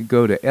event, you could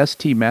go to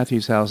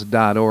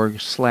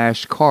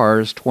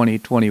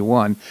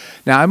stmatthewshouse.org/cars2021.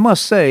 Now, I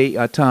must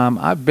say, Tom,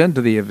 I've been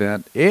to the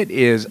event. It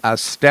is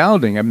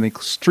astounding. I mean, the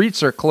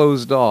streets are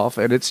closed off,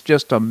 and it's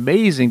just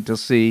amazing to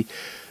see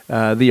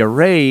the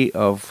array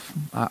of,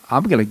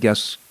 I'm going to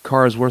guess,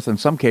 cars worth, in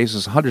some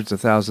cases, hundreds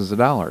of thousands of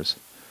dollars.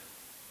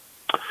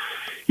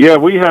 Yeah,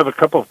 we have a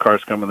couple of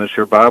cars coming this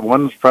year, Bob.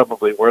 One's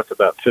probably worth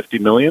about $50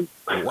 million.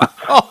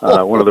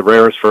 Wow. One of the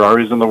rarest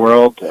Ferraris in the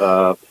world.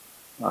 In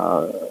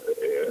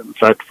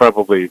fact,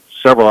 probably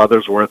several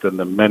others worth in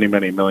the many,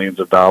 many millions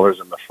of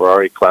dollars in the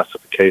Ferrari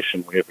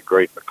classification. We have a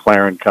great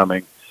McLaren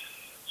coming.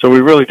 So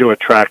we really do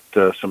attract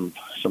some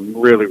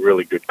really,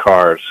 really good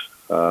cars,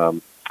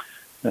 and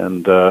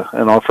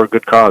all for a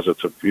good cause.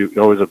 It's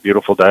always a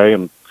beautiful day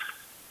in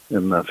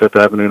Fifth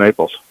Avenue,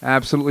 Naples.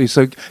 Absolutely.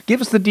 So give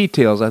us the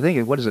details. I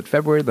think, what is it,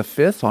 February the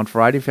 5th, on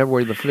Friday,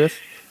 February the 5th?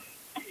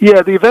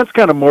 Yeah, the event's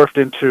kind of morphed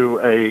into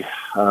a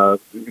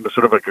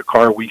sort of like a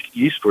car week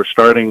east. We're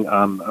starting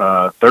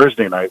on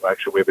Thursday night.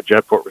 Actually, we have a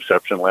Jetport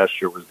reception.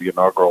 Last year was the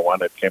inaugural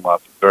one. It came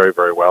off very,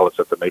 very well. It's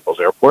at the Naples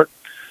airport.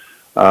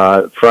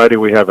 Friday,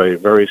 we have a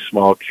very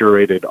small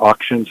curated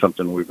auction,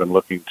 something we've been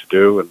looking to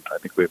do, and I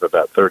think we have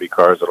about 30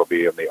 cars that'll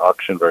be in the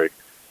auction, very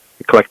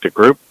eclectic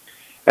group.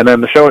 And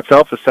then the show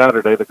itself is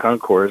Saturday, the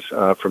concours,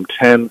 from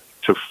 10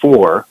 to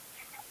 4.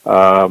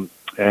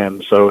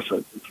 And so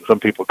some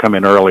people come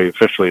in early.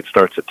 Officially, it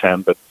starts at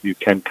 10, but you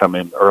can come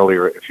in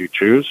earlier if you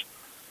choose.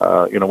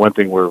 One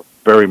thing, we're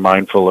very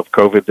mindful of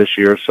COVID this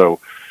year, so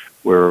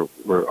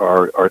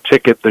our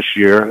ticket this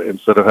year,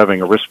 instead of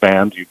having a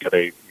wristband, you get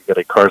a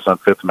Cars on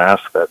Fifth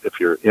mask that if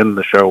you're in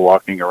the show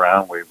walking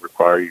around, we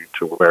require you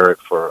to wear it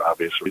for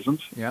obvious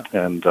reasons. Yeah.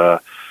 And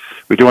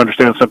we do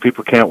understand some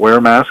people can't wear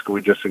a mask.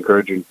 We just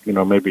encourage you,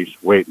 maybe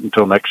wait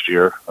until next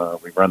year.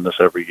 We run this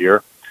every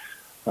year.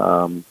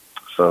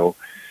 So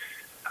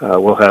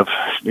we'll have,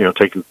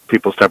 taking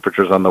people's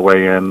temperatures on the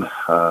way in,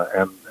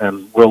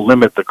 and we'll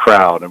limit the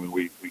crowd. I mean,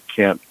 we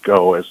can't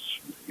go as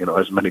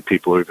many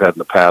people we've had in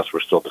the past.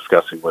 We're still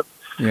discussing with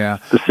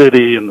the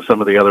city and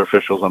some of the other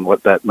officials on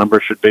what that number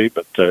should be,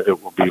 but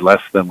it will be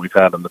less than we've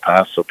had in the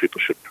past, so people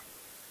should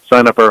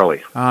sign up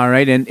early. All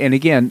right, and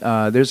again,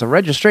 there's a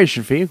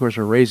registration fee. Of course,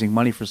 we're raising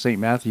money for St.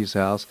 Matthew's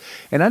House,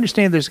 and I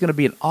understand there's going to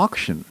be an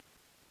auction.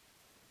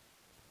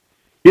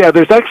 Yeah,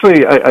 there's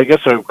actually, I guess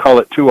I would call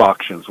it two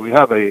auctions. We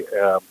have an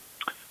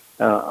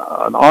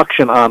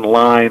auction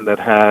online that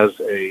has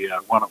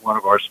one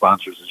of our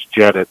sponsors is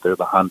Jetit. They're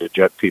the Honda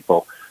Jet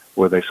people,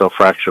 where they sell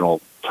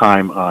fractional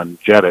time on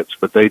Jetits,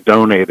 but they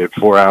donated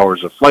 4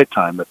 hours of flight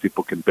time that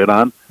people can bid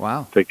on.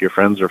 Wow! Take your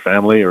friends or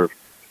family or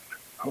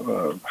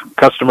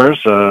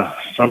customers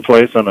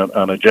someplace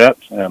on a jet,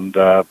 and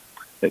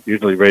it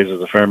usually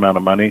raises a fair amount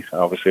of money.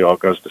 Obviously, all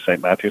goes to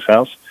St. Matthew's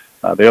House.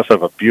 They also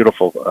have a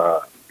beautiful,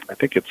 I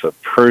think it's a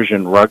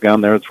Persian rug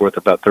on there. It's worth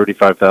about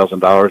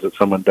 $35,000 that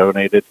someone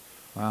donated.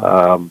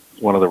 Wow.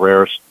 One of the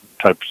rarest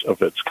types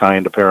of its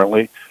kind,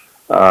 apparently.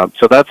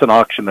 So that's an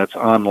auction that's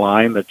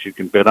online that you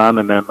can bid on.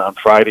 And then on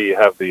Friday, you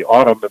have the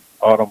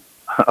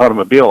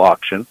automobile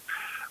auction,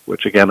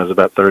 which, again, is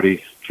about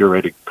 30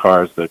 curated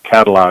cars. The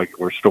catalog,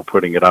 we're still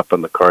putting it up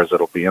on the cars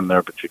that'll be in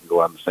there, but you can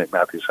go on the St.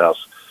 Matthew's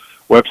House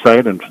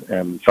website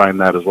and find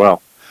that as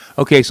well.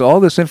 Okay, so all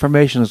this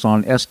information is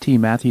on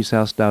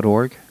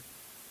stmatthewshouse.org?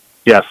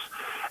 Yes.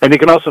 And you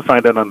can also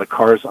find it on the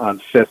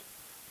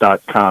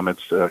carsonfifth.com.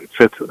 It's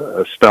Fifth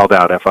spelled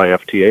out,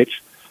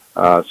 F-I-F-T-H.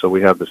 So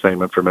we have the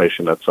same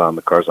information that's on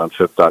the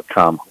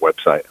carsonfifth.com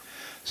website.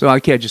 So I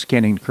just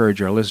can't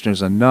encourage our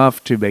listeners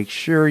enough to make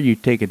sure you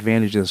take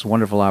advantage of this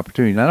wonderful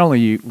opportunity. Not only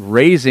are you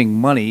raising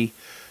money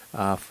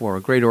for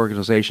a great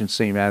organization,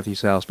 St.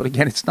 Matthew's House, but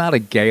again, it's not a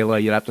gala.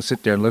 You have to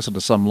sit there and listen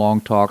to some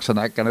long talks and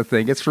that kind of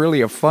thing. It's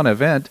really a fun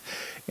event,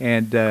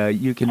 and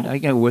you can,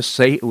 again, with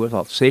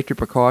safety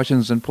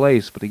precautions in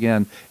place. But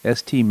again,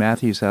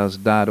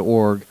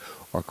 stmatthewshouse.org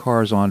or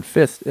Cars on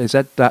Fifth. Is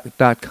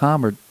that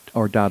 .com or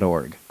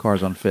 .org?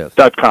 Cars on Fifth.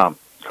 .com.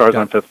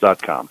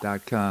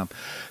 carsonfifth.com.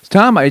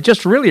 Tom, I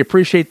just really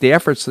appreciate the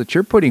efforts that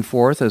you're putting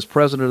forth as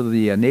president of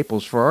the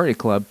Naples Ferrari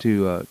Club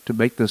to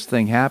make this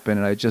thing happen,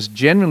 and I just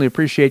genuinely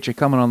appreciate you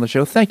coming on the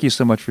show. Thank you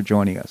so much for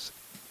joining us.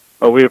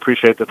 Oh, we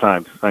appreciate the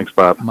time. Thanks,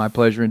 Bob. My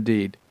pleasure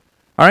indeed.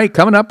 All right,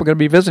 coming up, we're going to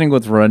be visiting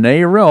with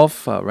Renee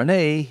Ralph.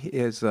 Renee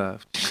is a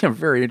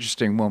very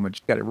interesting woman.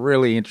 She's got a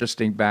really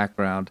interesting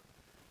background.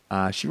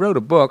 She wrote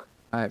a book.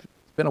 It's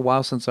been a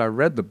while since I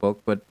read the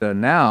book, but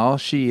now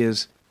she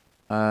is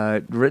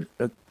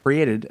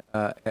created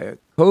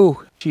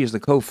she is the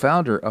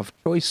co-founder of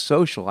Choice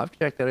Social. I've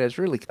checked that out. It's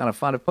really kind of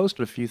fun. I've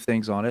posted a few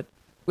things on it.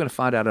 We're going to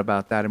find out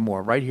about that and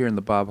more right here in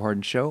the Bob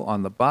Harden Show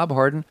on the Bob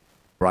Harden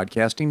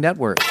Broadcasting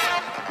Network.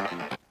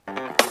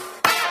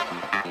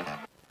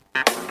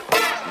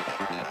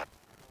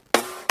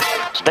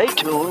 Stay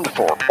tuned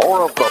for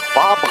more of the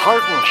Bob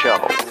Harden Show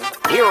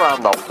here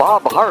on the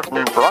Bob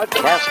Harden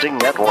Broadcasting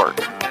Network.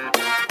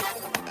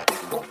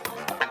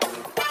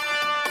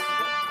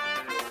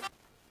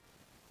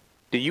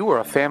 Do you or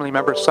a family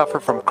member suffer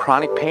from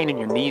chronic pain in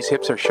your knees,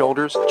 hips, or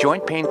shoulders?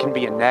 Joint pain can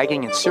be a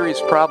nagging and serious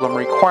problem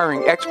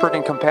requiring expert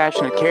and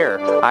compassionate care.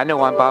 I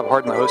know I'm Bob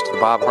Harden, the host of The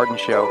Bob Harden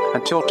Show.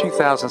 Until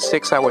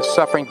 2006, I was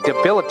suffering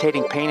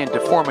debilitating pain and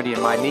deformity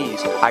in my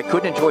knees. I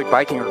couldn't enjoy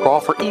biking or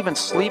golf or even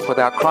sleep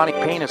without chronic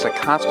pain as a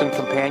constant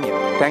companion.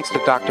 Thanks to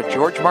Dr.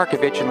 George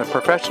Markovich and the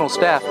professional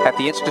staff at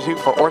the Institute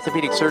for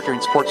Orthopedic Surgery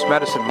and Sports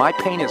Medicine, my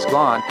pain is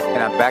gone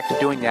and I'm back to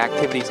doing the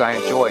activities I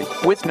enjoy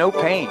with no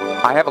pain.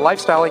 I have a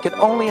lifestyle I could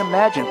only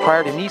imagine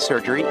prior to knee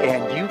surgery,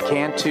 and you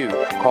can too.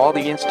 Call the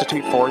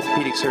Institute for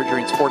Orthopedic Surgery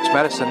and Sports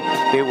Medicine.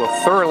 They will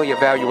thoroughly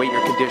evaluate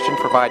your condition,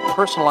 provide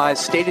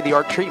personalized,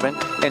 state-of-the-art treatment,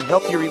 and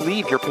help you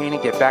relieve your pain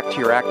and get back to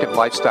your active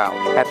lifestyle.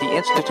 At the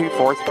Institute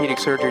for Orthopedic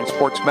Surgery and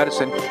Sports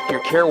Medicine,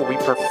 your care will be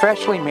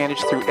professionally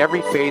managed through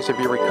every phase of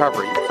your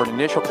recovery. For an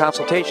initial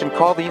consultation,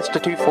 call the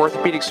Institute for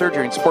Orthopedic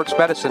Surgery and Sports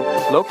Medicine,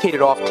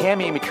 located off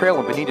Tamiami Trail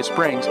in Bonita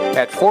Springs,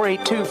 at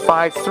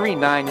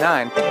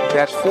 482-5399.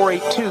 That's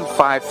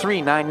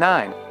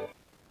 482-5399.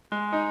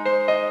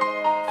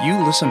 You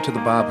listen to The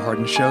Bob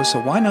Harden Show, so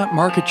why not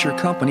market your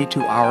company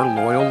to our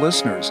loyal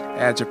listeners?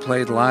 Ads are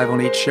played live on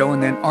each show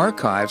and then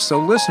archived so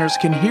listeners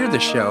can hear the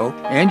show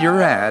and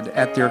your ad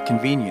at their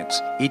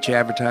convenience. Each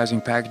advertising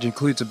package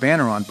includes a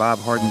banner on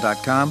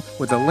bobharden.com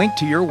with a link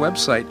to your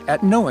website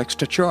at no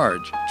extra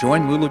charge.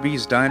 Join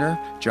Lulabee's Diner,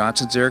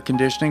 Johnson's Air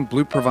Conditioning,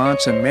 Blue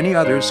Provence, and many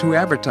others who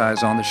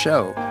advertise on the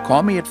show.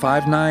 Call me at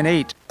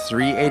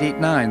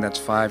 598-3889, that's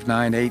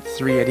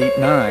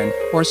 598-3889,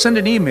 or send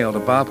an email to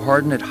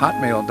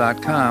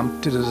bobharden@hotmail.com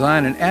to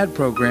design an ad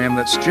program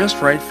that's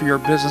just right for your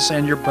business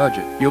and your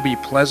budget. You'll be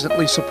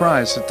pleasantly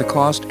surprised at the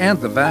cost and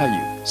the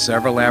value.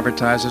 Several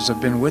advertisers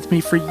have been with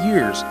me for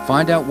years.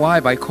 Find out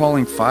why by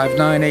calling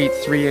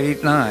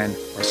 598-3889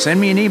 or send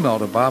me an email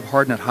to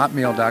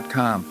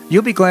bobharden@hotmail.com.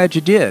 You'll be glad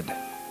you did.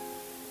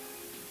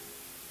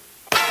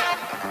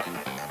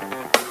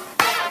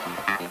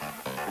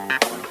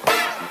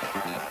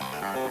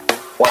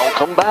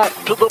 Welcome back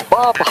to the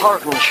Bob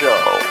Harden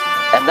Show.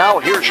 And now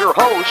here's your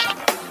host,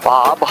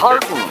 Bob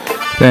Harden.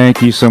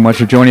 Thank you so much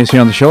for joining us here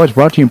on the show. It's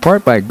brought to you in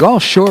part by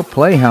Gulf Shore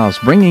Playhouse,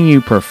 bringing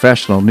you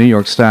professional New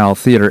York-style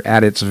theater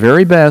at its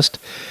very best.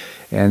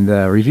 And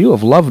a review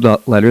of Love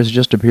Letters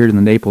just appeared in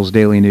the Naples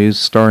Daily News,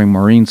 starring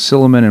Maureen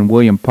Silliman and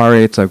William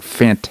Paré. It's a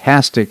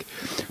fantastic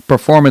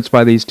performance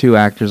by these two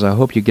actors. I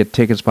hope you get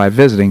tickets by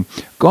visiting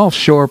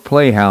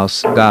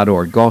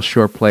gulfshoreplayhouse.org,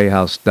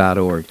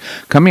 gulfshoreplayhouse.org.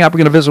 Coming up, we're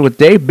going to visit with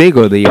Dave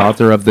Bigo, the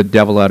author of The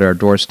Devil at Our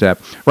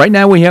Doorstep. Right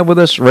now, we have with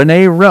us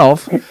Renee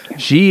Ralph.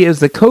 She is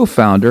the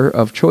co-founder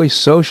of Choice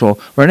Social.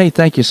 Renee,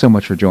 thank you so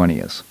much for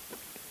joining us.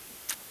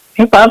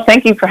 Hey, Bob,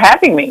 thank you for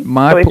having me. It's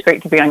always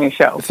great to be on your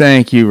show.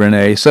 Thank you,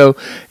 Renee. So,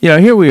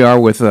 here we are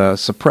with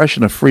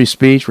suppression of free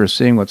speech. We're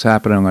seeing what's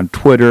happening on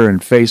Twitter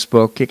and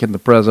Facebook, kicking the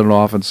president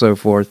off and so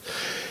forth.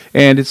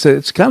 And it's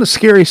kind of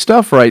scary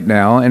stuff right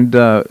now. And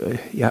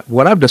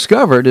what I've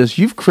discovered is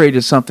you've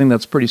created something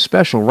that's pretty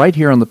special right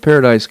here on the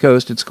Paradise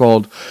Coast. It's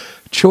called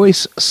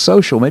Choice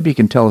Social. Maybe you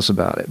can tell us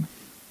about it.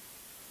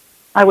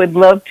 I would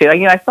love to.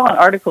 I saw an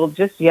article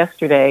just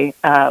yesterday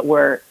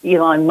where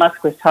Elon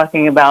Musk was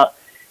talking about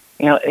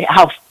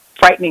how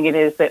frightening it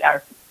is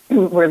that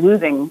we're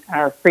losing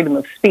our freedom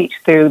of speech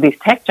through these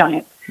tech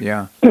giants.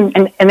 Yeah.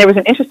 And there was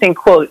an interesting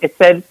quote. It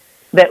said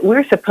that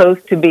we're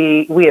supposed to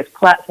be, we as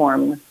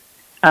platforms,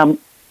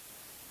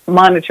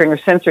 monitoring or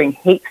censoring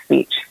hate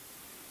speech.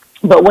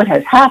 But what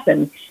has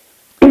happened,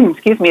 is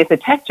the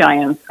tech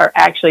giants are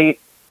actually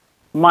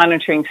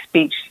monitoring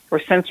speech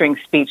or censoring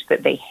speech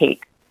that they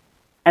hate.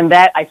 And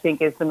that, I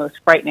think, is the most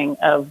frightening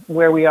of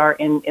where we are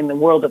in the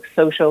world of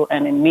social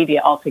and in media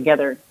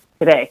altogether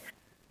today.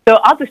 So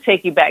I'll just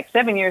take you back.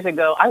 7 years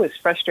ago, I was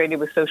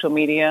frustrated with social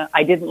media.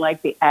 I didn't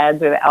like the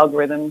ads or the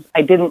algorithms.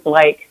 I didn't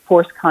like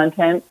forced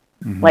content.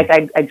 Mm-hmm. Like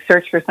I'd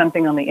search for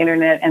something on the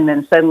internet, and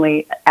then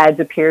suddenly ads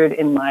appeared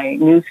in my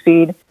news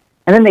feed.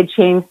 And then they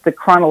changed the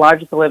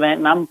chronological event,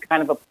 and I'm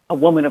kind of a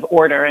woman of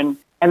order, and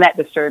that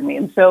disturbed me.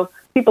 And so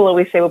people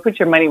always say, well, put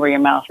your money where your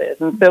mouth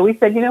is. And so we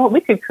said, you know what, we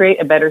could create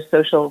a better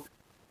social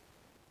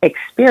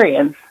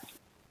experience.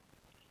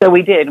 So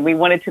we did. We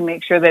wanted to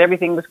make sure that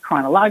everything was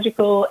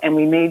chronological, and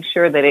we made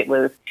sure that it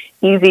was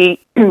easy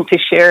to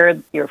share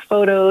your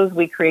photos.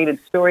 We created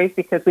stories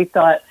because we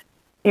thought,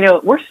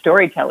 we're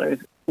storytellers.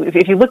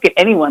 If you look at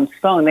anyone's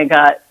phone, they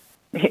got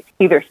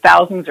either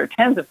thousands or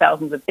tens of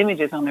thousands of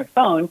images on their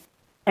phone,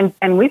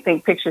 and we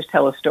think pictures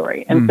tell a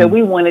story. And so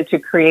we wanted to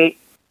create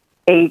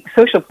a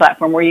social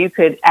platform where you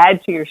could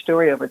add to your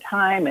story over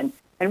time and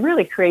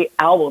really create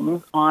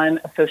albums on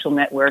a social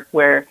network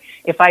where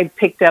if I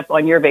picked up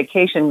on your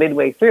vacation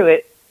midway through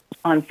it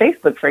on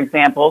Facebook, for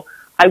example,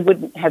 I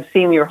wouldn't have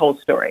seen your whole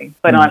story.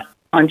 But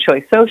on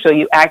Choice Social,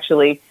 you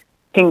actually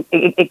can,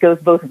 it goes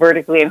both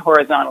vertically and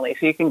horizontally.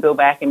 So you can go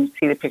back and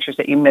see the pictures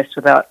that you missed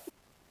without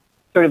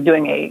sort of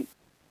doing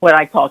what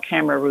I call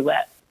camera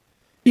roulette.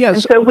 Yes.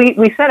 And so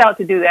we set out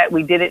to do that.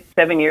 We did it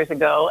 7 years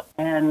ago,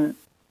 and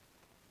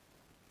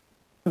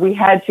we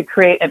had to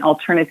create an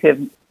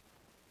alternative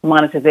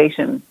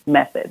monetization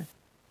method.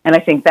 And I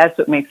think that's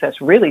what makes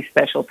us really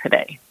special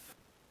today.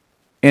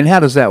 And how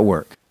does that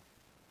work?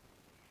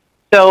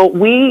 So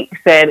we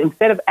said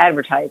instead of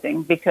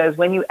advertising, because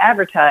when you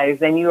advertise,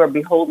 then you are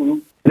beholden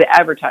to the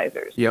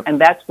advertisers. Yep.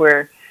 And that's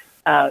where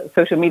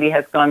social media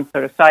has gone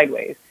sort of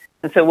sideways.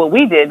 And so what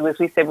we did was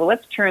we said, well,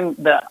 let's turn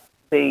the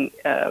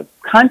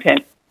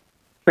content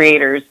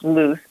creators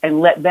loose and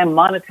let them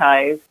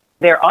monetize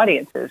their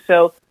audiences.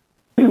 So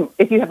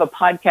if you have a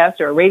podcast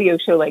or a radio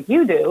show like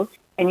you do,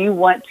 and you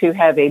want to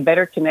have a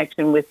better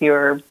connection with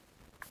your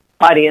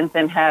audience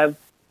and have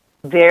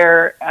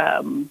their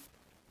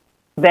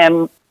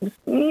them,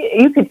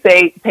 you could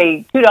say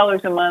pay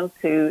 $2 a month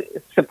to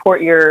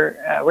support your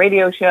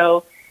radio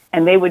show,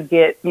 and they would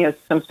get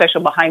some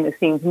special behind the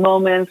scenes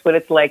moments, what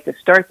it's like to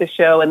start the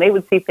show, and they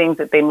would see things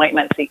that they might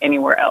not see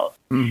anywhere else.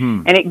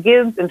 Mm-hmm. And it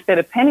gives, instead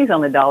of pennies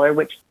on the dollar,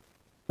 which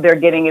they're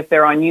getting if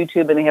they're on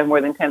YouTube and they have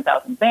more than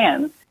 10,000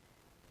 fans,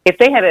 if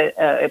they had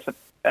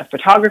a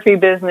photography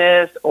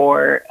business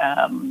or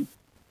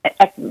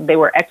they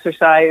were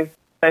exercise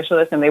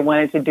specialists and they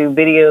wanted to do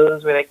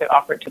videos where they could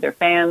offer it to their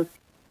fans,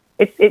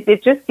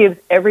 it just gives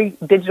every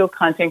digital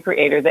content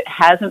creator that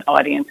has an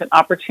audience an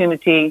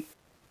opportunity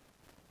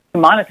to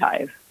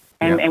monetize.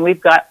 And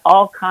we've got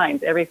all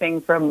kinds,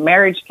 everything from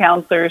marriage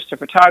counselors to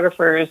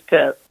photographers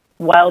to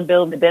Wild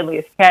Bill, The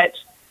Deadliest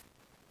Catch,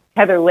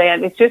 Heather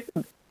Land. It's just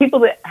people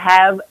that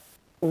have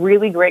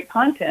really great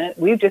content.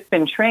 We've just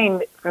been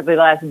trained for the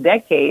last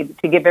decade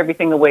to give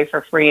everything away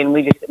for free, and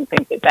we just didn't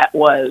think that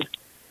was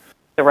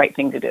the right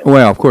thing to do.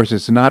 Well, of course,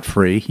 it's not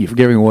free. You're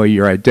giving away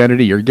your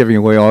identity. You're giving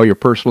away all your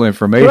personal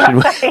information.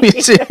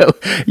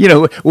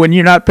 Right. When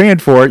you're not paying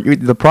for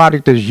it, the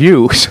product is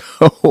you.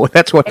 So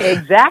that's what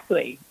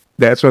exactly.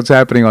 That's what's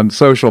happening on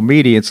social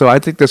media. And so I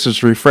think this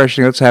is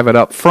refreshing. Let's have it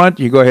up front.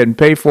 You go ahead and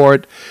pay for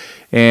it.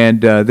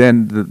 And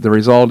then the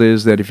result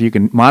is that if you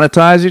can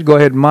monetize it, go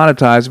ahead and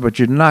monetize it, but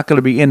you're not going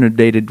to be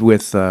inundated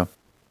with all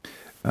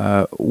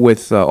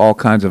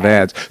kinds of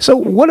ads. So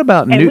what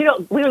about we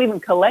don't even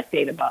collect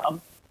data,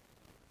 Bob.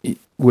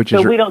 We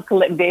don't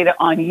collect data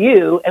on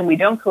you, and we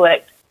don't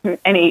collect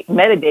any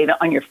metadata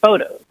on your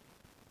photos.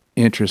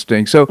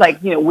 Interesting. So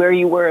like where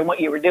you were and what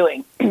you were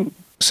doing.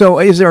 So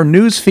is there a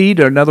news feed?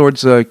 Or in other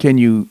words, can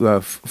you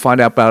find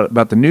out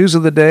about the news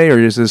of the day, or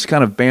is this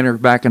kind of banner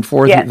back and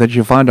forth that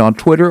you find on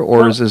Twitter,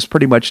 or is this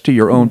pretty much to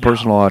your own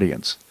personal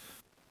audience?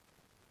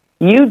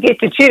 You get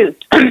to choose.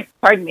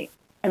 Pardon me.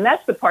 And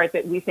that's the part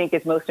that we think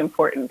is most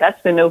important.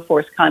 That's the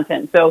no-force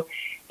content. So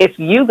if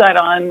you got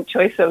on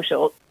Choice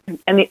Social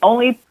and the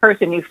only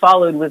person you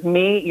followed was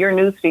me, your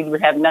news feed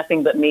would have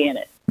nothing but me in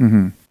it.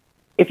 Mm-hmm.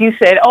 If you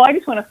said, I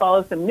just want to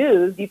follow some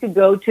news, you could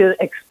go to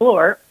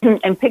Explore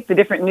and pick the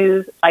different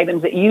news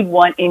items that you'd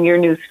want in your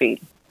news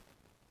feed.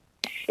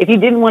 If you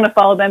didn't want to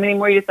follow them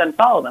anymore, you just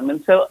unfollow them.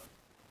 And so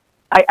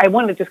I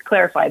want to just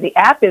clarify, the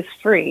app is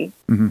free.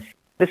 Mm-hmm.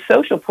 The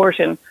social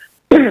portion,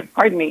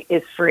 pardon me,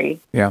 is free.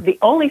 Yeah. The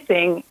only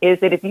thing is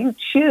that if you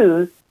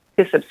choose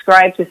to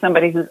subscribe to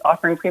somebody who's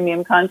offering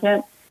premium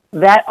content,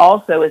 that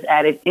also is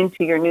added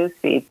into your news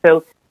feed.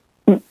 So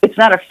it's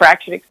not a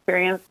fractured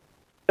experience.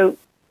 So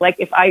like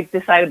if I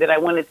decided that I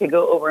wanted to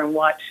go over and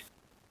watch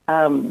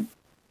something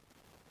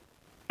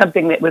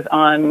that was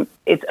on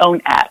its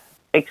own app,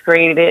 they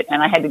created it,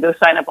 and I had to go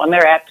sign up on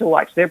their app to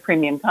watch their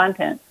premium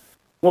content.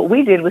 What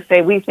we did was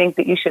say we think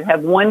that you should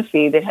have one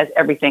feed that has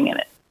everything in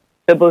it.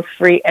 So both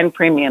free and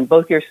premium,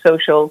 both your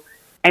social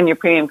and your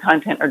premium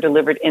content are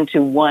delivered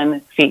into one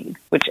feed,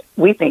 which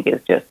we think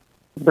is just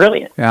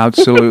brilliant.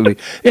 Absolutely.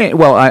 Yeah,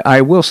 well,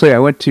 I will say I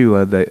went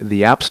to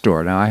the App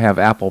Store. Now, I have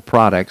Apple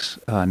products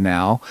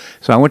now.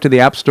 So I went to the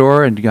App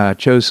Store and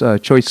chose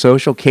Choice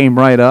Social, came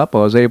right up. I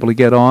was able to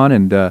get on,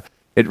 and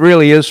it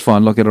really is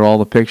fun looking at all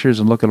the pictures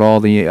and look at all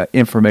the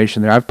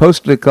information there. I've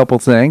posted a couple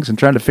things and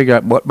trying to figure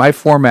out what my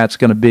format's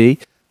going to be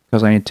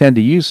because I intend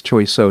to use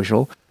Choice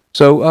Social.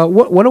 So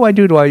what do I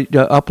do? Do I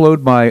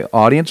upload my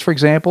audience, for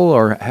example,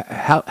 or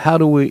how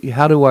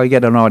do I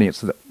get an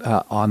audience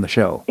on the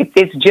show?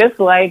 It's just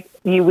like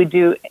you would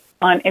do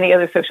on any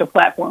other social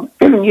platform.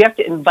 You have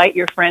to invite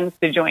your friends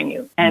to join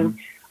you. And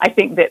I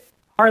think that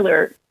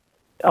Parler,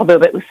 although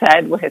that was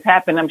sad what has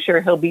happened, I'm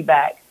sure he'll be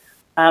back.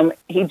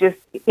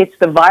 It's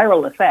the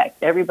viral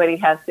effect. Everybody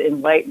has to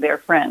invite their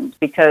friends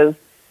because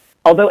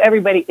although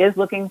everybody is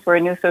looking for a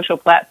new social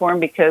platform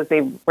because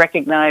they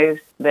recognize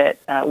that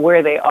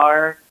where they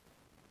are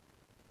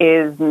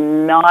is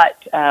not,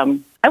 I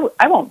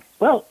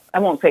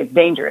won't say it's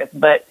dangerous,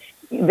 but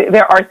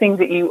there are things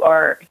that you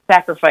are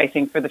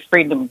sacrificing for the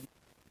freedom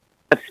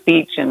of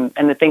speech and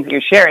the things that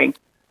you're sharing.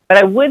 But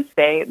I would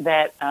say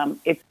that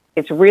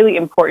it's really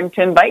important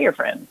to invite your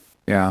friends.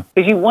 Yeah.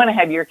 Because you want to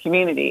have your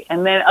community.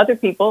 And then other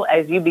people,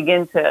 as you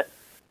begin to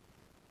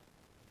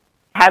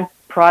have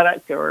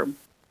product or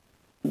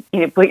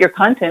put your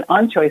content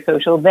on Choice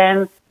Social,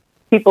 then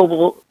people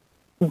will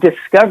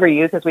discover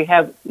you because we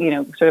have,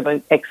 sort of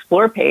an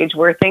explore page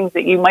where things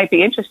that you might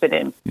be interested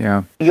in.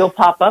 Yeah. You'll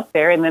pop up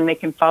there and then they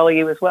can follow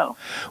you as well.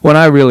 What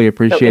I really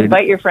appreciate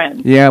invite your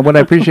friends. Yeah, what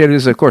I appreciate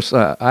is, of course,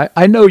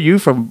 I know you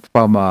from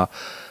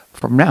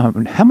from now.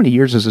 How many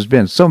years has this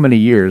been? So many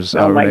years.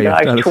 Oh my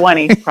gosh,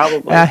 20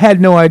 probably. I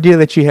had no idea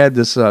that you had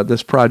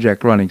this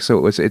project running.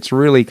 So it's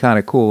really kind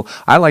of cool.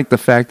 I like the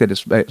fact that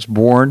it's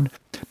born,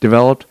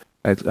 developed.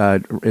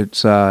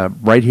 It's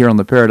right here on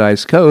the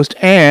Paradise Coast,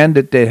 and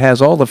it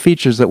has all the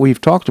features that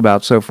we've talked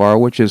about so far,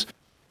 which is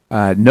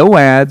no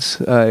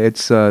ads.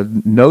 It's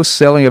no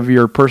selling of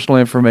your personal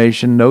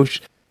information.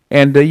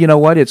 And you know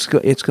what? It's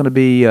going to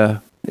be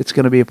a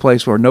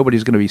place where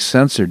nobody's going to be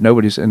censored.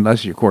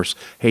 Unless you, of course,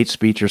 hate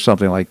speech or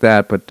something like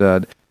that. But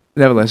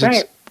nevertheless,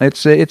 right.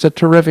 it's a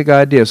terrific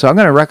idea. So I'm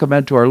going to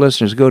recommend to our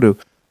listeners, go to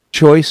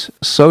Choice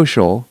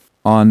Social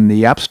on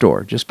the App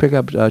Store. Just pick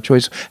up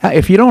Choice.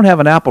 If you don't have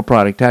an Apple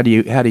product, how do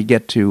you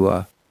get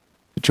to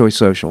Choice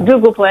Social?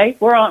 Google Play.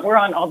 We're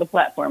on all the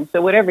platforms.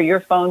 So whatever your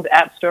phone's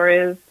App Store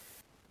is,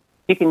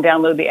 you can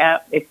download the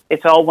app.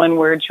 It's all one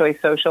word,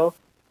 Choice Social,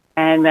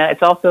 and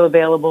it's also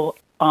available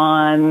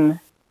on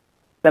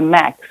the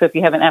Mac. So if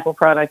you have an Apple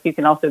product, you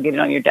can also get it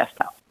on your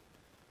desktop.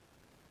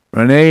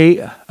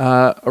 Renee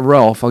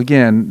Ralph,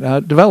 again,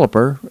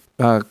 developer,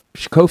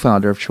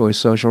 co-founder of Choice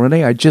Social.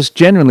 Renee, I just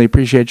genuinely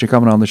appreciate you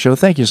coming on the show.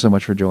 Thank you so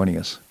much for joining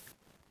us.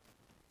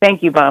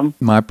 Thank you, Bob.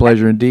 My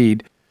pleasure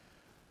indeed.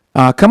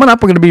 Coming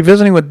up, we're going to be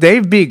visiting with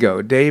Dave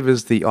Bego. Dave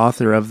is the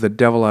author of The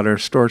Devil at Our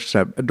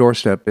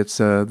Doorstep. It's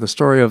the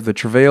story of the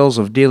travails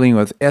of dealing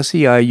with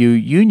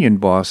SEIU union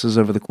bosses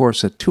over the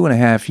course of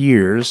 2.5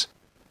 years.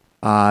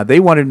 They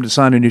wanted him to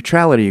sign a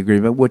neutrality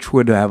agreement, which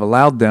would have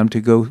allowed them to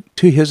go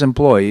to his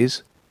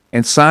employees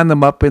and sign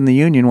them up in the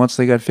union once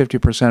they got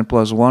 50%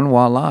 plus one.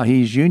 Voila,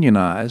 he's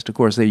unionized. Of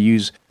course, they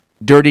use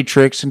dirty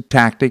tricks and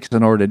tactics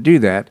in order to do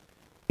that.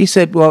 He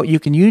said, well,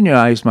 you can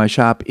unionize my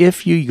shop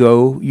if you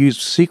go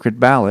use secret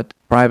ballot,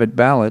 private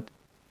ballot.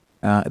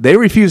 They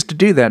refused to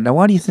do that. Now,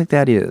 why do you think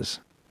that is?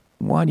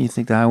 Why do you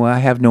think that? Well, I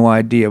have no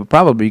idea.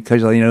 Probably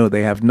because they know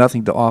they have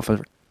nothing to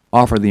offer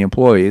the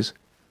employees.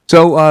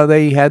 So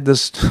they had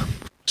this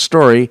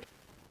story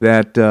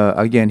that,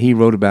 again, he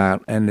wrote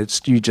about, and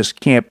you just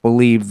can't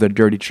believe the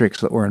dirty tricks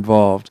that were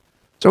involved.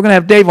 So we're going to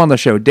have Dave on the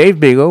show. Dave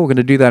Bego. We're going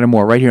to do that and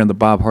more right here on The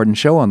Bob Harden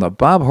Show on the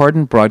Bob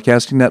Harden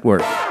Broadcasting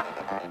Network.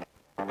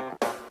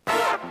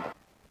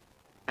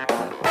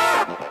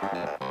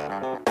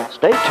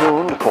 Stay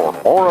tuned for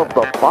more of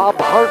The Bob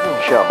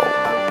Harden Show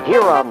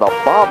here on the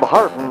Bob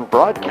Harden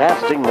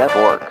Broadcasting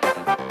Network.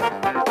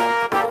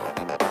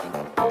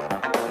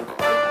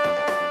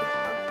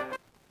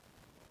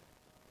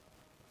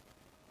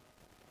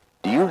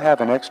 Do you have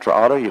an extra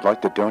auto you'd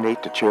like to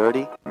donate to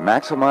charity?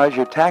 Maximize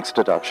your tax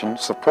deduction,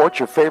 support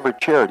your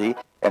favorite charity,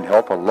 and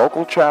help a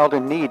local child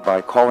in need by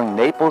calling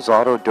Naples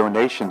Auto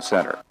Donation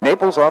Center.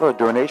 Naples Auto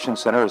Donation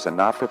Center is a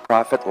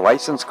not-for-profit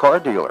licensed car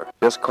dealer.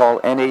 Just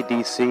call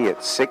NADC at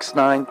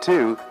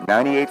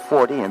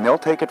 692-9840 and they'll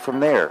take it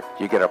from there.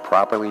 You get a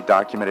properly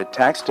documented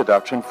tax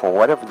deduction for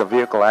whatever the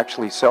vehicle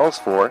actually sells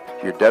for.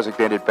 Your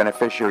designated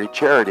beneficiary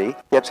charity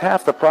gets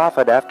half the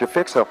profit after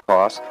fix-up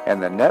costs, and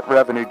the net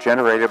revenue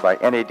generated by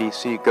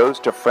NADC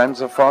goes to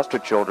Friends of Foster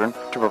Children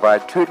to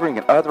provide tutoring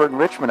and other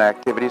enrichment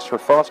activities for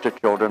foster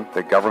children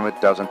the government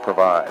doesn't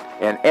provide.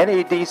 And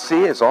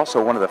NADC is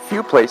also one of the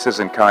few places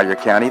in Collier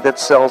County that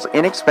sells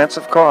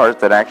inexpensive cars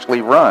that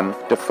actually run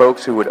to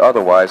folks who would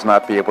otherwise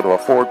not be able to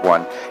afford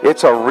one.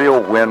 It's a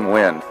real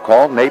win-win.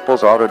 Call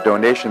Naples Auto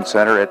Donation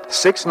Center at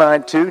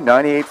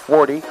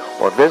 692-9840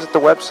 or visit the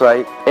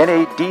website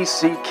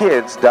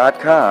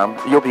nadckids.com.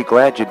 You'll be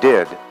glad you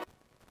did.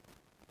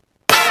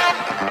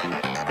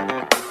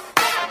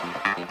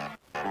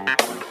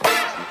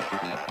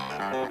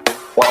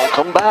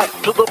 Welcome back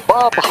to the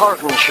Bob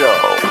Harden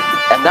Show.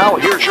 And now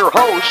here's your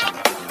host,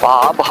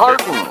 Bob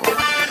Harden.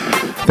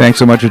 Thanks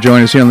so much for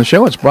joining us here on the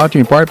show. It's brought to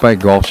you in part by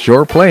Gulf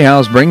Shore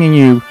Playhouse, bringing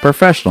you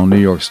professional New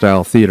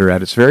York-style theater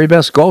at its very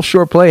best.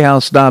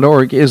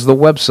 GulfShorePlayhouse.org is the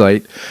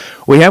website.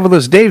 We have with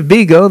us Dave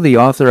Bego, the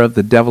author of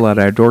The Devil at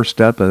Our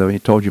Doorstep. We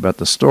told you about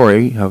the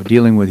story of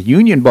dealing with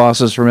union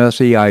bosses from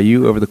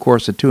SEIU over the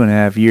course of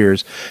 2.5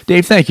 years.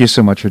 Dave, thank you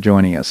so much for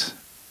joining us.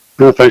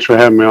 Well, thanks for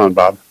having me on,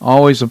 Bob.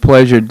 Always a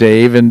pleasure,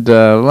 Dave. And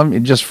let me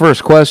just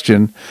first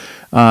question.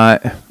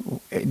 Do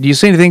you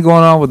see anything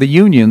going on with the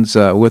unions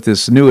with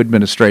this new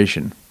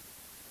administration?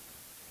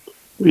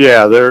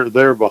 Yeah,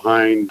 they're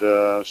behind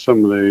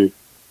some of the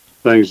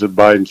things that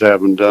Biden's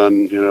having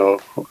done. You know,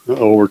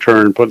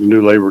 overturn, putting a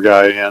new labor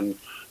guy in,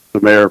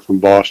 the mayor from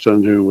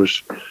Boston, who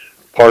was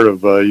part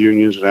of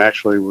unions and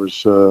actually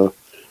was at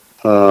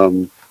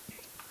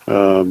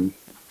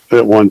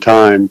one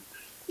time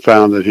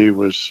found that he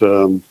was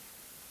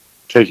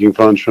taking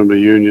funds from the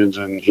unions,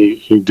 and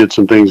he did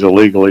some things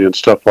illegally and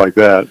stuff like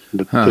that.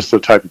 But Just the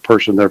type of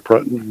person they're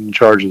putting in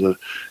charge of the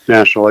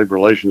National Labor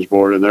Relations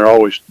Board, and they're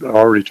always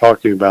already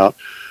talking about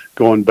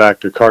going back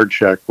to card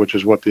check, which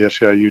is what the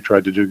SEIU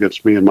tried to do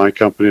against me and my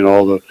company and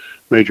all the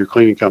major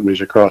cleaning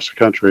companies across the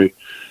country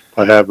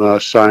by having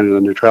us sign a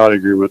neutrality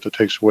agreement that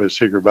takes away the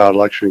secret ballot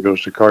election and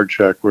goes to card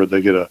check, where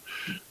they get a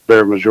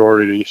bare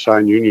majority to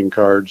sign union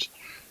cards,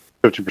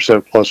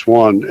 50% plus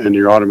one, and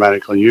you're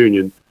automatically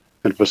union.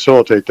 And to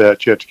facilitate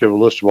that, you have to give a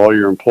list of all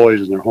your employees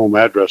and their home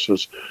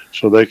addresses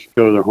so they can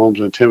go to their homes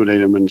and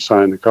intimidate them and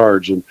sign the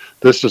cards. And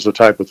this is the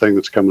type of thing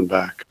that's coming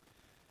back.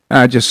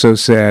 Just so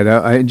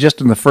sad.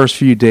 Just in the first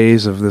few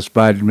days of this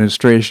Biden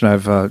administration,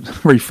 I've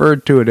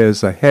referred to it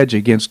as a hedge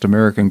against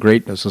American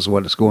greatness is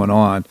what is going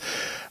on.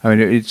 I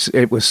mean,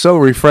 it was so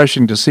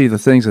refreshing to see the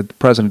things that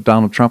President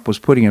Donald Trump was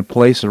putting in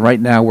place, and right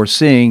now we're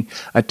seeing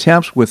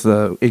attempts with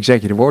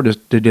executive orders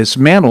to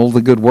dismantle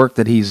the good work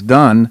that he's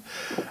done.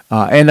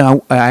 And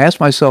I asked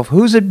myself,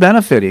 who's it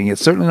benefiting?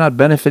 It's certainly not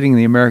benefiting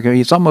the American.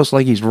 It's almost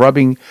like he's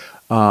rubbing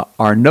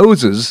our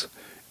noses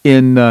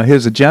in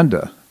his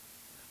agenda.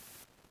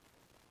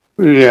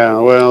 Yeah,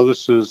 well,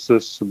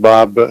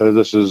 Bob.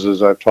 This is,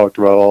 as I've talked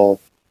about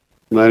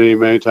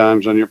many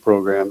times on your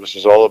program. This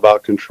is all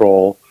about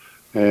control,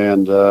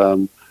 and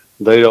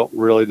they don't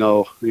really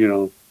know.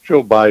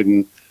 Joe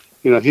Biden.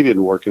 He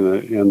didn't work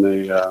in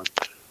the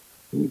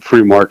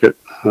free market.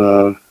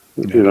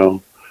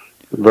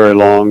 Very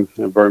long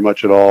and very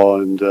much at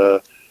all,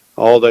 and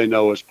all they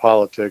know is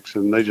politics,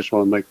 and they just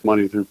want to make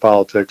money through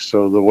politics.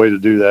 So the way to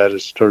do that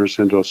is to turn us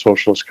into a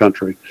socialist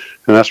country,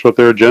 and that's what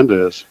their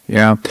agenda is.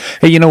 Yeah.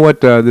 Hey, you know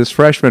what? This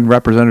freshman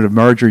Representative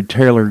Marjorie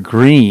Taylor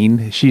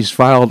Greene, she's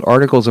filed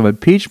articles of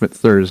impeachment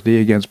Thursday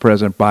against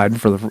President Biden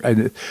for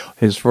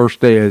his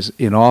first day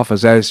in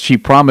office, as she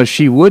promised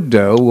she would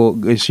do.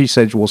 Well, she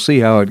said we'll see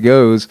how it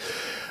goes.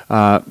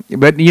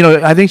 But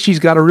I think she's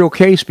got a real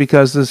case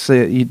because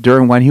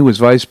during when he was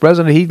vice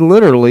president, he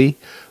literally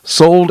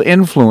sold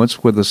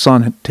influence with his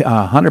son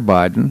Hunter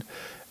Biden,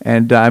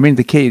 and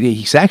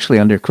he's actually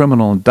under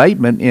criminal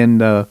indictment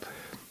in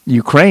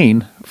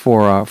Ukraine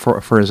for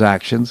his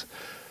actions.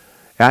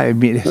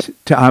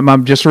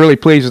 I'm just really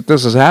pleased that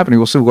this is happening.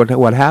 We'll see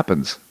what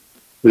happens.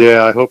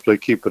 Yeah, I hope they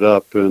keep it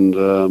up, and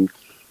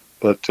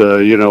but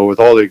with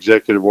all the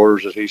executive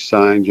orders that he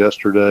signed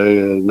yesterday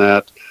and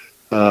that.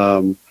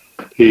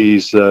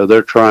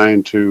 They're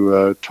trying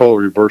to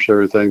totally reverse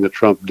everything that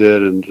Trump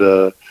did, and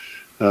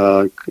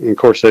of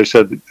course they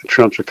said that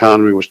Trump's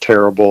economy was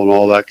terrible and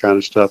all that kind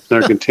of stuff.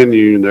 They're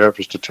continuing their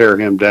efforts to tear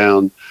him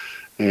down,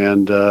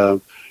 and they're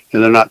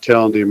not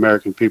telling the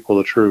American people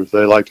the truth.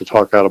 They like to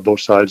talk out of both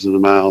sides of the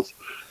mouth,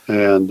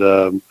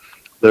 and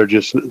they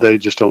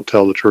just don't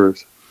tell the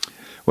truth.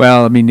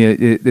 Well, I mean,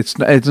 it's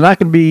not going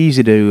to be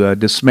easy to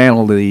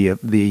dismantle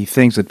the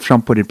things that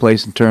Trump put in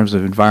place in terms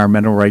of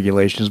environmental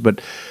regulations. But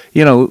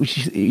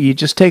you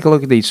just take a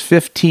look at these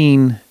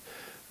 15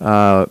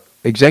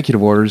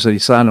 executive orders that he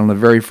signed on the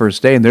very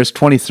first day, and there's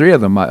 23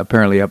 of them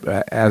apparently up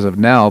as of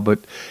now. But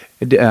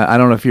I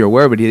don't know if you're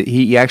aware, but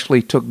he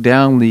actually took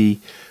down the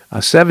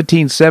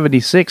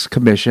 1776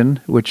 Commission,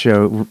 which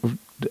redid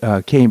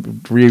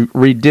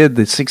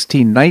the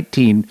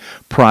 1619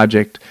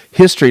 project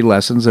history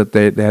lessons that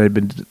had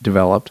been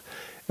developed,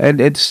 and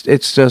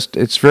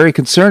it's very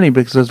concerning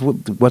because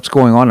what's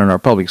going on in our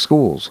public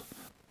schools.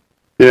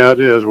 Yeah, it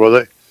is.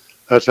 Well,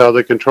 that's how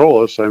they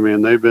control us. I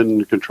mean, they've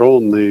been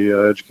controlling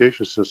the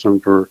education system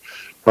for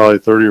probably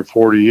 30 or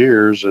 40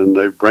 years, and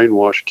they've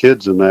brainwashed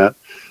kids in that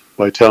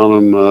by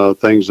telling them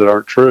things that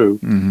aren't true,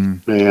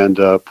 and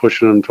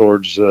pushing them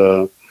towards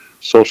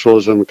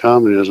socialism and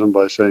communism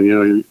by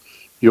saying,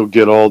 you'll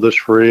get all this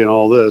free and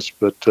all this.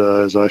 But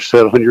as I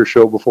said on your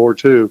show before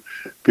too,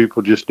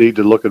 people just need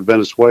to look at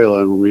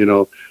Venezuela,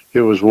 and it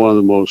was one of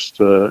the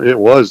most it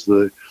was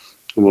the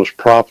most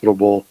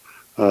profitable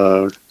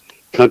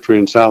country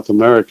in South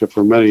America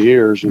for many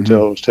years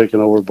until it was taken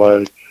over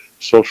by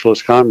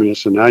socialist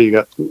communists, and now you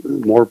got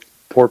more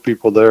poor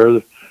people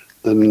there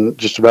than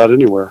just about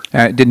anywhere.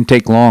 It didn't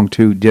take long,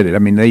 did it? I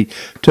mean, they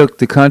took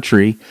the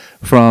country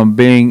from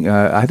being,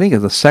 I think,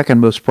 the second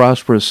most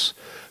prosperous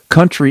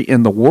country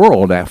in the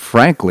world,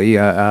 frankly,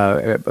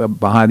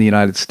 behind the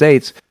United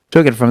States,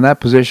 took it from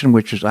that position,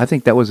 I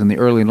think that was in the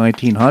early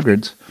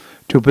 1900s,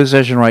 to a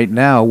position right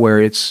now where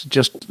it's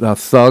just a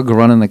thug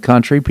running the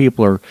country.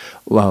 People are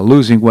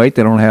losing weight.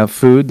 They don't have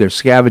food. They're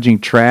scavenging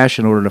trash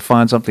in order to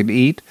find something to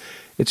eat.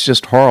 It's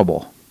just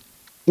horrible.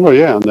 Well,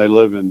 yeah, and they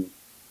live in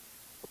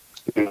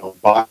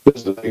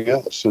boxes and everything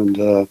else,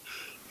 and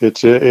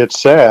it's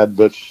sad,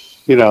 but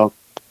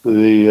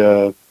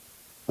the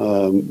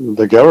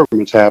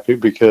government's happy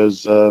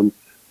because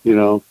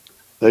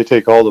they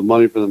take all the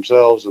money for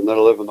themselves and they're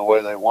living the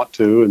way they want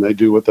to, and they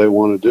do what they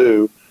want to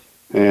do,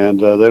 and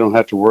they don't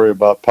have to worry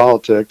about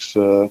politics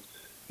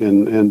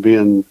and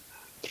being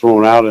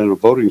thrown out in a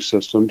voting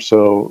system.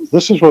 So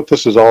this is what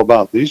this is all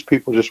about. These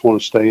people just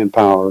want to stay in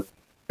power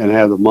and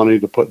have the money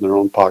to put in their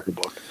own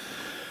pocketbook.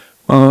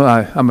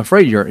 Well, I'm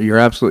afraid you're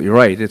absolutely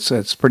right.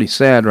 It's pretty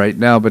sad right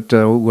now, but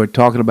we're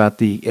talking about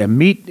the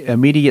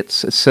immediate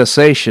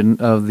cessation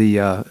of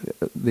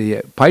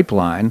the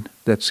pipeline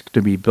that's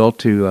to be built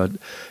to,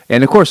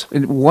 and of course,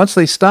 once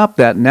they stop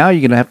that, now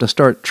you're going to have to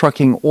start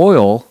trucking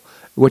oil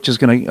which is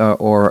going to,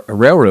 or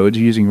railroads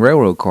using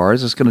railroad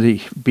cars, is going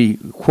to be,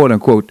 quote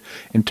unquote,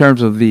 in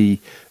terms of the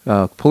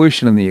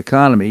pollution in the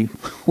economy,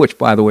 which,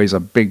 by the way, is a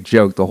big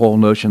joke. The whole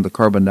notion that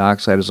carbon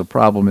dioxide is a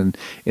problem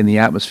in the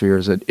atmosphere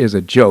is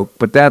a joke.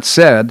 But that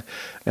said,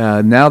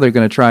 now they're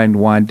going to try and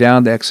wind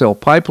down the XL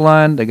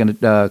pipeline. They're going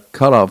to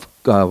cut off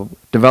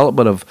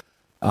development of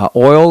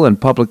oil and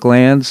public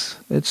lands.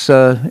 We're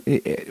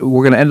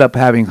going to end up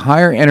having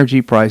higher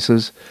energy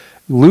prices,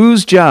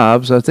 lose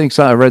jobs. I think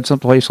I read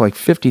someplace like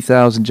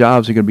 50,000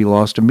 jobs are going to be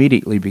lost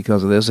immediately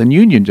because of this, and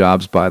union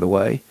jobs, by the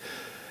way.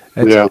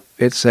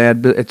 It's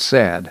sad. It's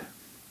sad.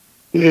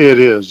 It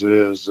is,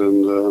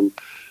 and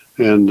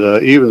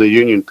even the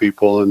union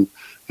people, and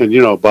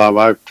you know, Bob,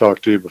 I've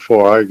talked to you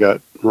before. I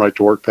got right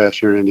to work pass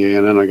here in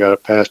Indiana, and I got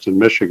it passed in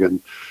Michigan.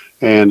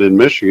 And in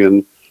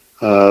Michigan,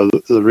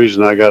 the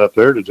reason I got up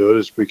there to do it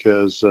is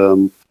because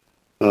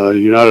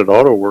United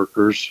Auto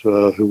Workers,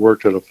 who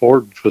worked at a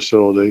Ford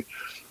facility,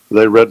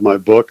 they read my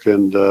book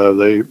and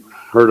they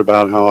heard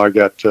about how I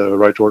got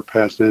right to work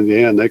passed in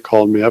Indiana. And they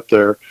called me up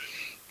there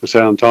to sit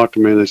down and talk to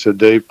me, and they said,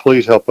 Dave,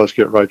 please help us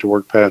get right to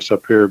work passed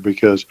up here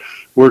because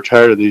we're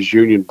tired of these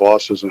union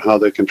bosses and how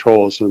they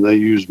control us, and they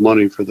use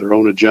money for their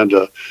own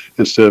agenda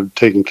instead of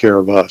taking care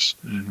of us.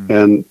 Mm-hmm.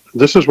 And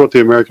this is what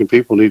the American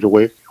people need to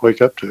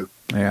wake up to.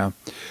 Yeah.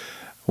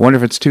 Wonder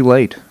if it's too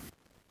late.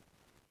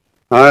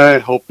 I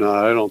hope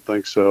not. I don't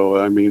think so.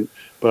 I mean,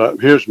 but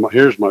here's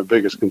my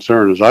biggest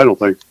concern is I don't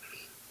think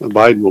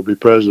Biden will be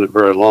president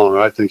very long.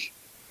 I think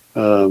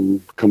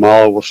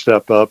Kamala will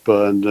step up,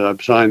 and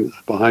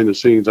behind the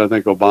scenes, I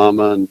think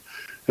Obama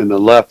and the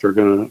left are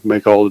going to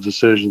make all the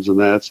decisions,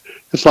 and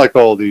it's like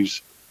all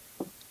these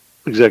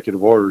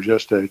executive orders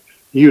yesterday.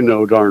 You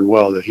know darn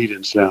well that he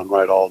didn't sit down and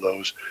write all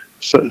those.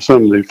 So,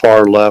 some of the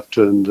far left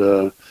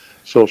and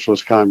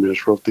socialist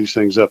communists wrote these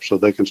things up so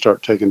they can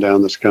start taking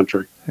down this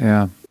country.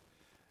 Yeah.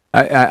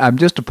 I'm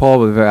just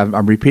appalled with.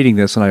 I'm repeating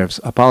this, and I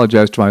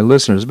apologize to my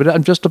listeners, but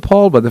I'm just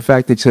appalled by the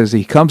fact that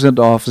he comes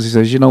into office. He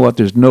says, "You know what?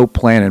 There's no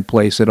plan in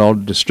place at all to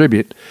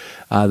distribute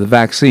the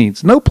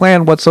vaccines. No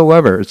plan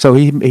whatsoever." So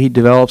he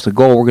develops a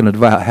goal. We're going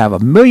to have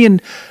 1 million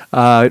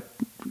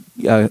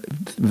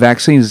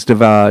vaccines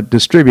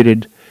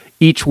distributed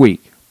each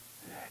week.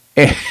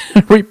 And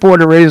a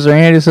reporter raises her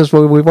hand and says,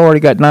 "Well, we've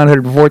already got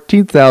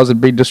 914,000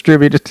 being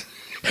distributed."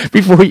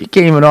 Before he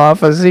came in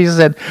office, he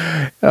said,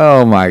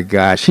 "Oh my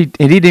gosh!" He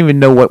didn't even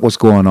know what was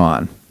going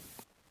on.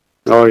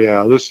 Oh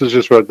yeah, this is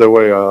just what the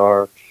way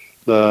are.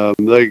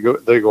 They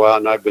go out,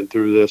 and I've been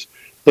through this.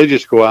 They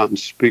just go out and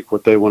speak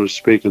what they want to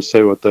speak and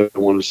say what they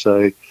want to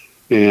say,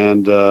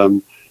 and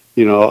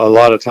you know,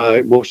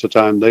 most of the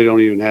time, they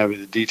don't even have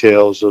the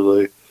details of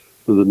the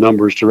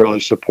numbers to really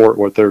support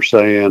what they're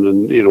saying.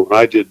 And you know, when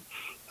I did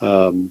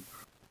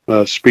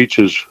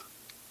speeches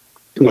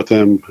with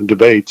them,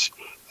 debates.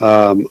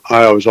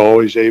 I was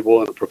always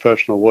able in a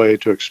professional way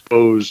to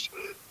expose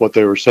what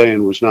they were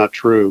saying was not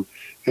true.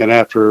 And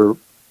after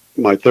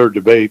my third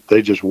debate,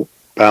 they just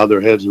bowed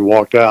their heads and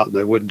walked out, and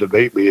they wouldn't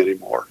debate me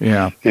anymore.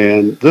 Yeah.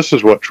 And this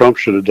is what Trump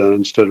should have done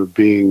instead of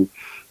being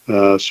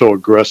so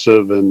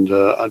aggressive and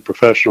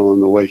unprofessional in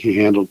the way he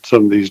handled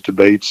some of these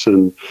debates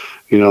and,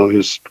 you know,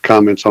 his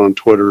comments on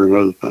Twitter and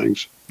other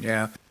things.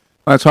 Yeah.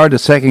 Well, it's hard to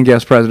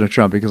second-guess President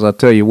Trump because I'll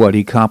tell you what, he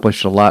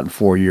accomplished a lot in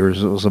 4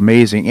 years. It was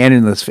amazing, and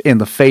in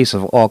the face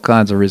of all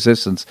kinds of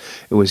resistance,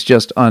 it was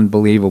just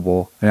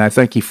unbelievable. And I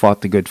think he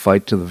fought the good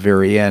fight to the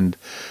very end.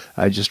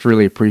 I just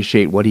really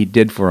appreciate what he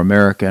did for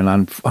America.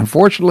 And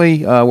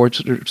unfortunately, we're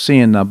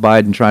seeing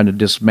Biden trying to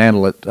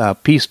dismantle it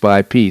piece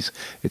by piece.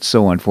 It's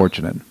so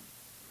unfortunate.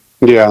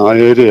 Yeah,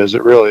 it is.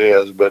 It really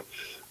is. But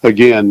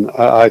again,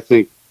 I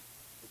think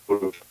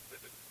would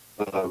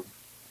have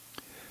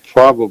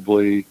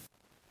probably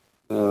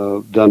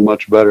done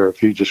much better if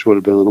he just would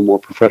have been a little more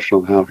professional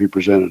in how he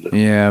presented it.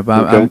 Yeah,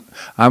 but okay?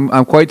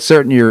 I'm quite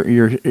certain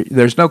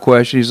there's no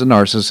question he's a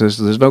narcissist.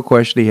 There's no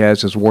question he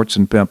has his warts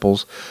and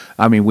pimples.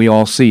 I mean, we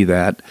all see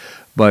that.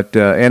 But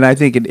and I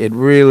think it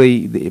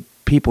really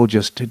people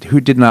just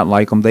who did not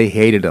like him, they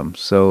hated him.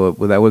 So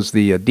that was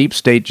the deep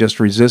state just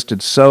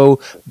resisted so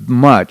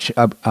much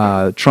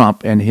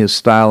Trump and his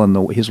style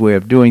and his way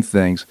of doing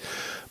things.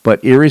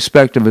 But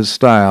irrespective of his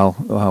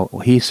style,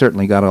 he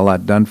certainly got a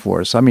lot done for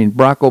us. I mean,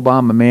 Barack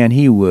Obama, man,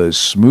 he was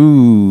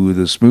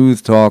a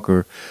smooth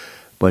talker,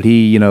 but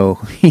he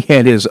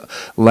had his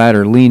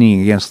ladder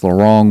leaning against the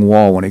wrong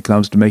wall when it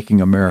comes to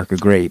making America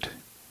great.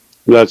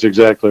 That's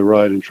exactly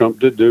right, and Trump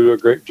did do a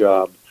great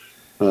job.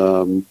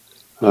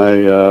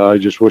 I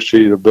just wish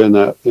he'd have been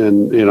that.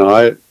 And you know,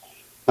 I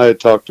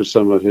had talked to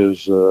some of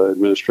his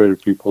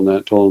administrative people, and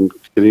that told him to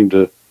get him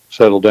to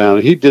settle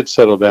down. He did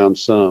settle down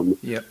some.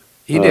 Yep.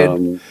 He did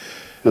in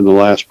the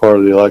last part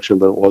of the election,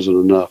 but it wasn't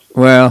enough.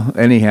 Well,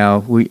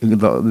 anyhow,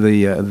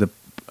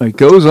 it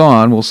goes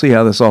on. We'll see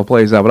how this all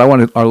plays out. But I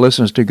want our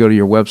listeners to go to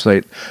your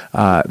website,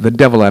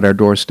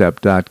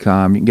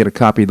 thedevil@ourdoorstep.com. You can get a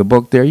copy of the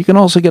book there. You can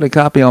also get a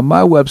copy on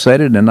my website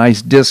at a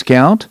nice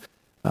discount.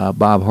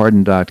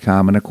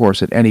 bobharden.com, and, of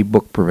course, at any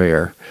book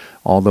purveyor,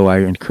 although I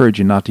encourage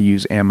you not to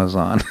use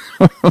Amazon.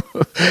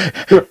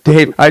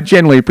 Dave, I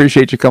genuinely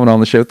appreciate you coming on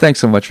the show. Thanks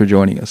so much for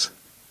joining us.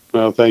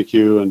 Well, thank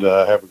you, and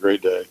have a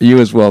great day. You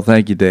as well.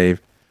 Thank you, Dave.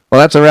 Well,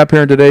 that's a wrap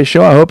here in today's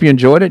show. I hope you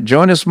enjoyed it.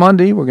 Join us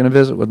Monday. We're going to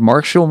visit with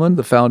Mark Schulman,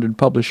 the founder and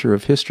publisher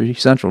of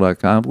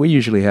HistoryCentral.com. We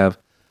usually have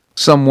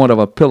somewhat of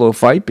a pillow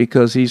fight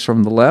because he's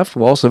from the left.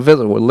 We'll also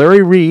visit with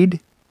Larry Reed.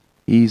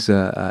 He's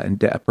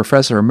a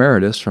professor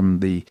emeritus from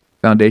the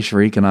Foundation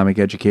for Economic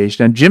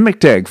Education, and Jim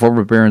McTagg,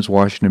 former Barron's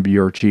Washington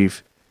bureau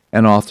chief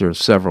and author of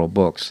several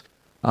books.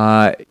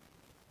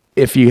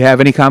 If you have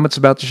any comments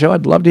about the show,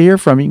 I'd love to hear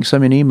from you. You can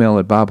send me an email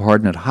at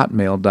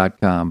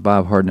bobharden@hotmail.com,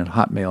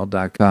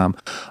 bobharden@hotmail.com.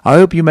 I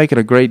hope you make it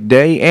a great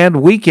day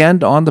and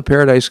weekend on the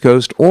Paradise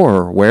Coast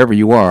or wherever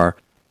you are.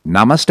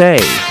 Namaste.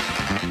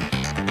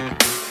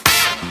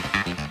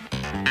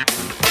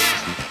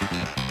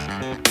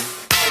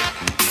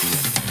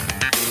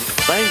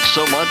 Thanks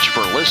so much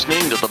for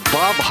listening to The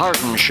Bob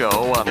Harden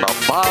Show on the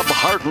Bob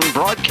Harden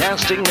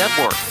Broadcasting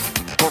Network.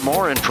 For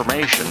more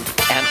information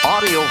and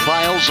audio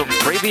files of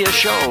previous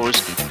shows,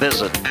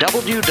 visit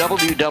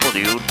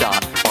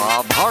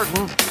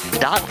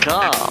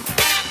www.bobharden.com.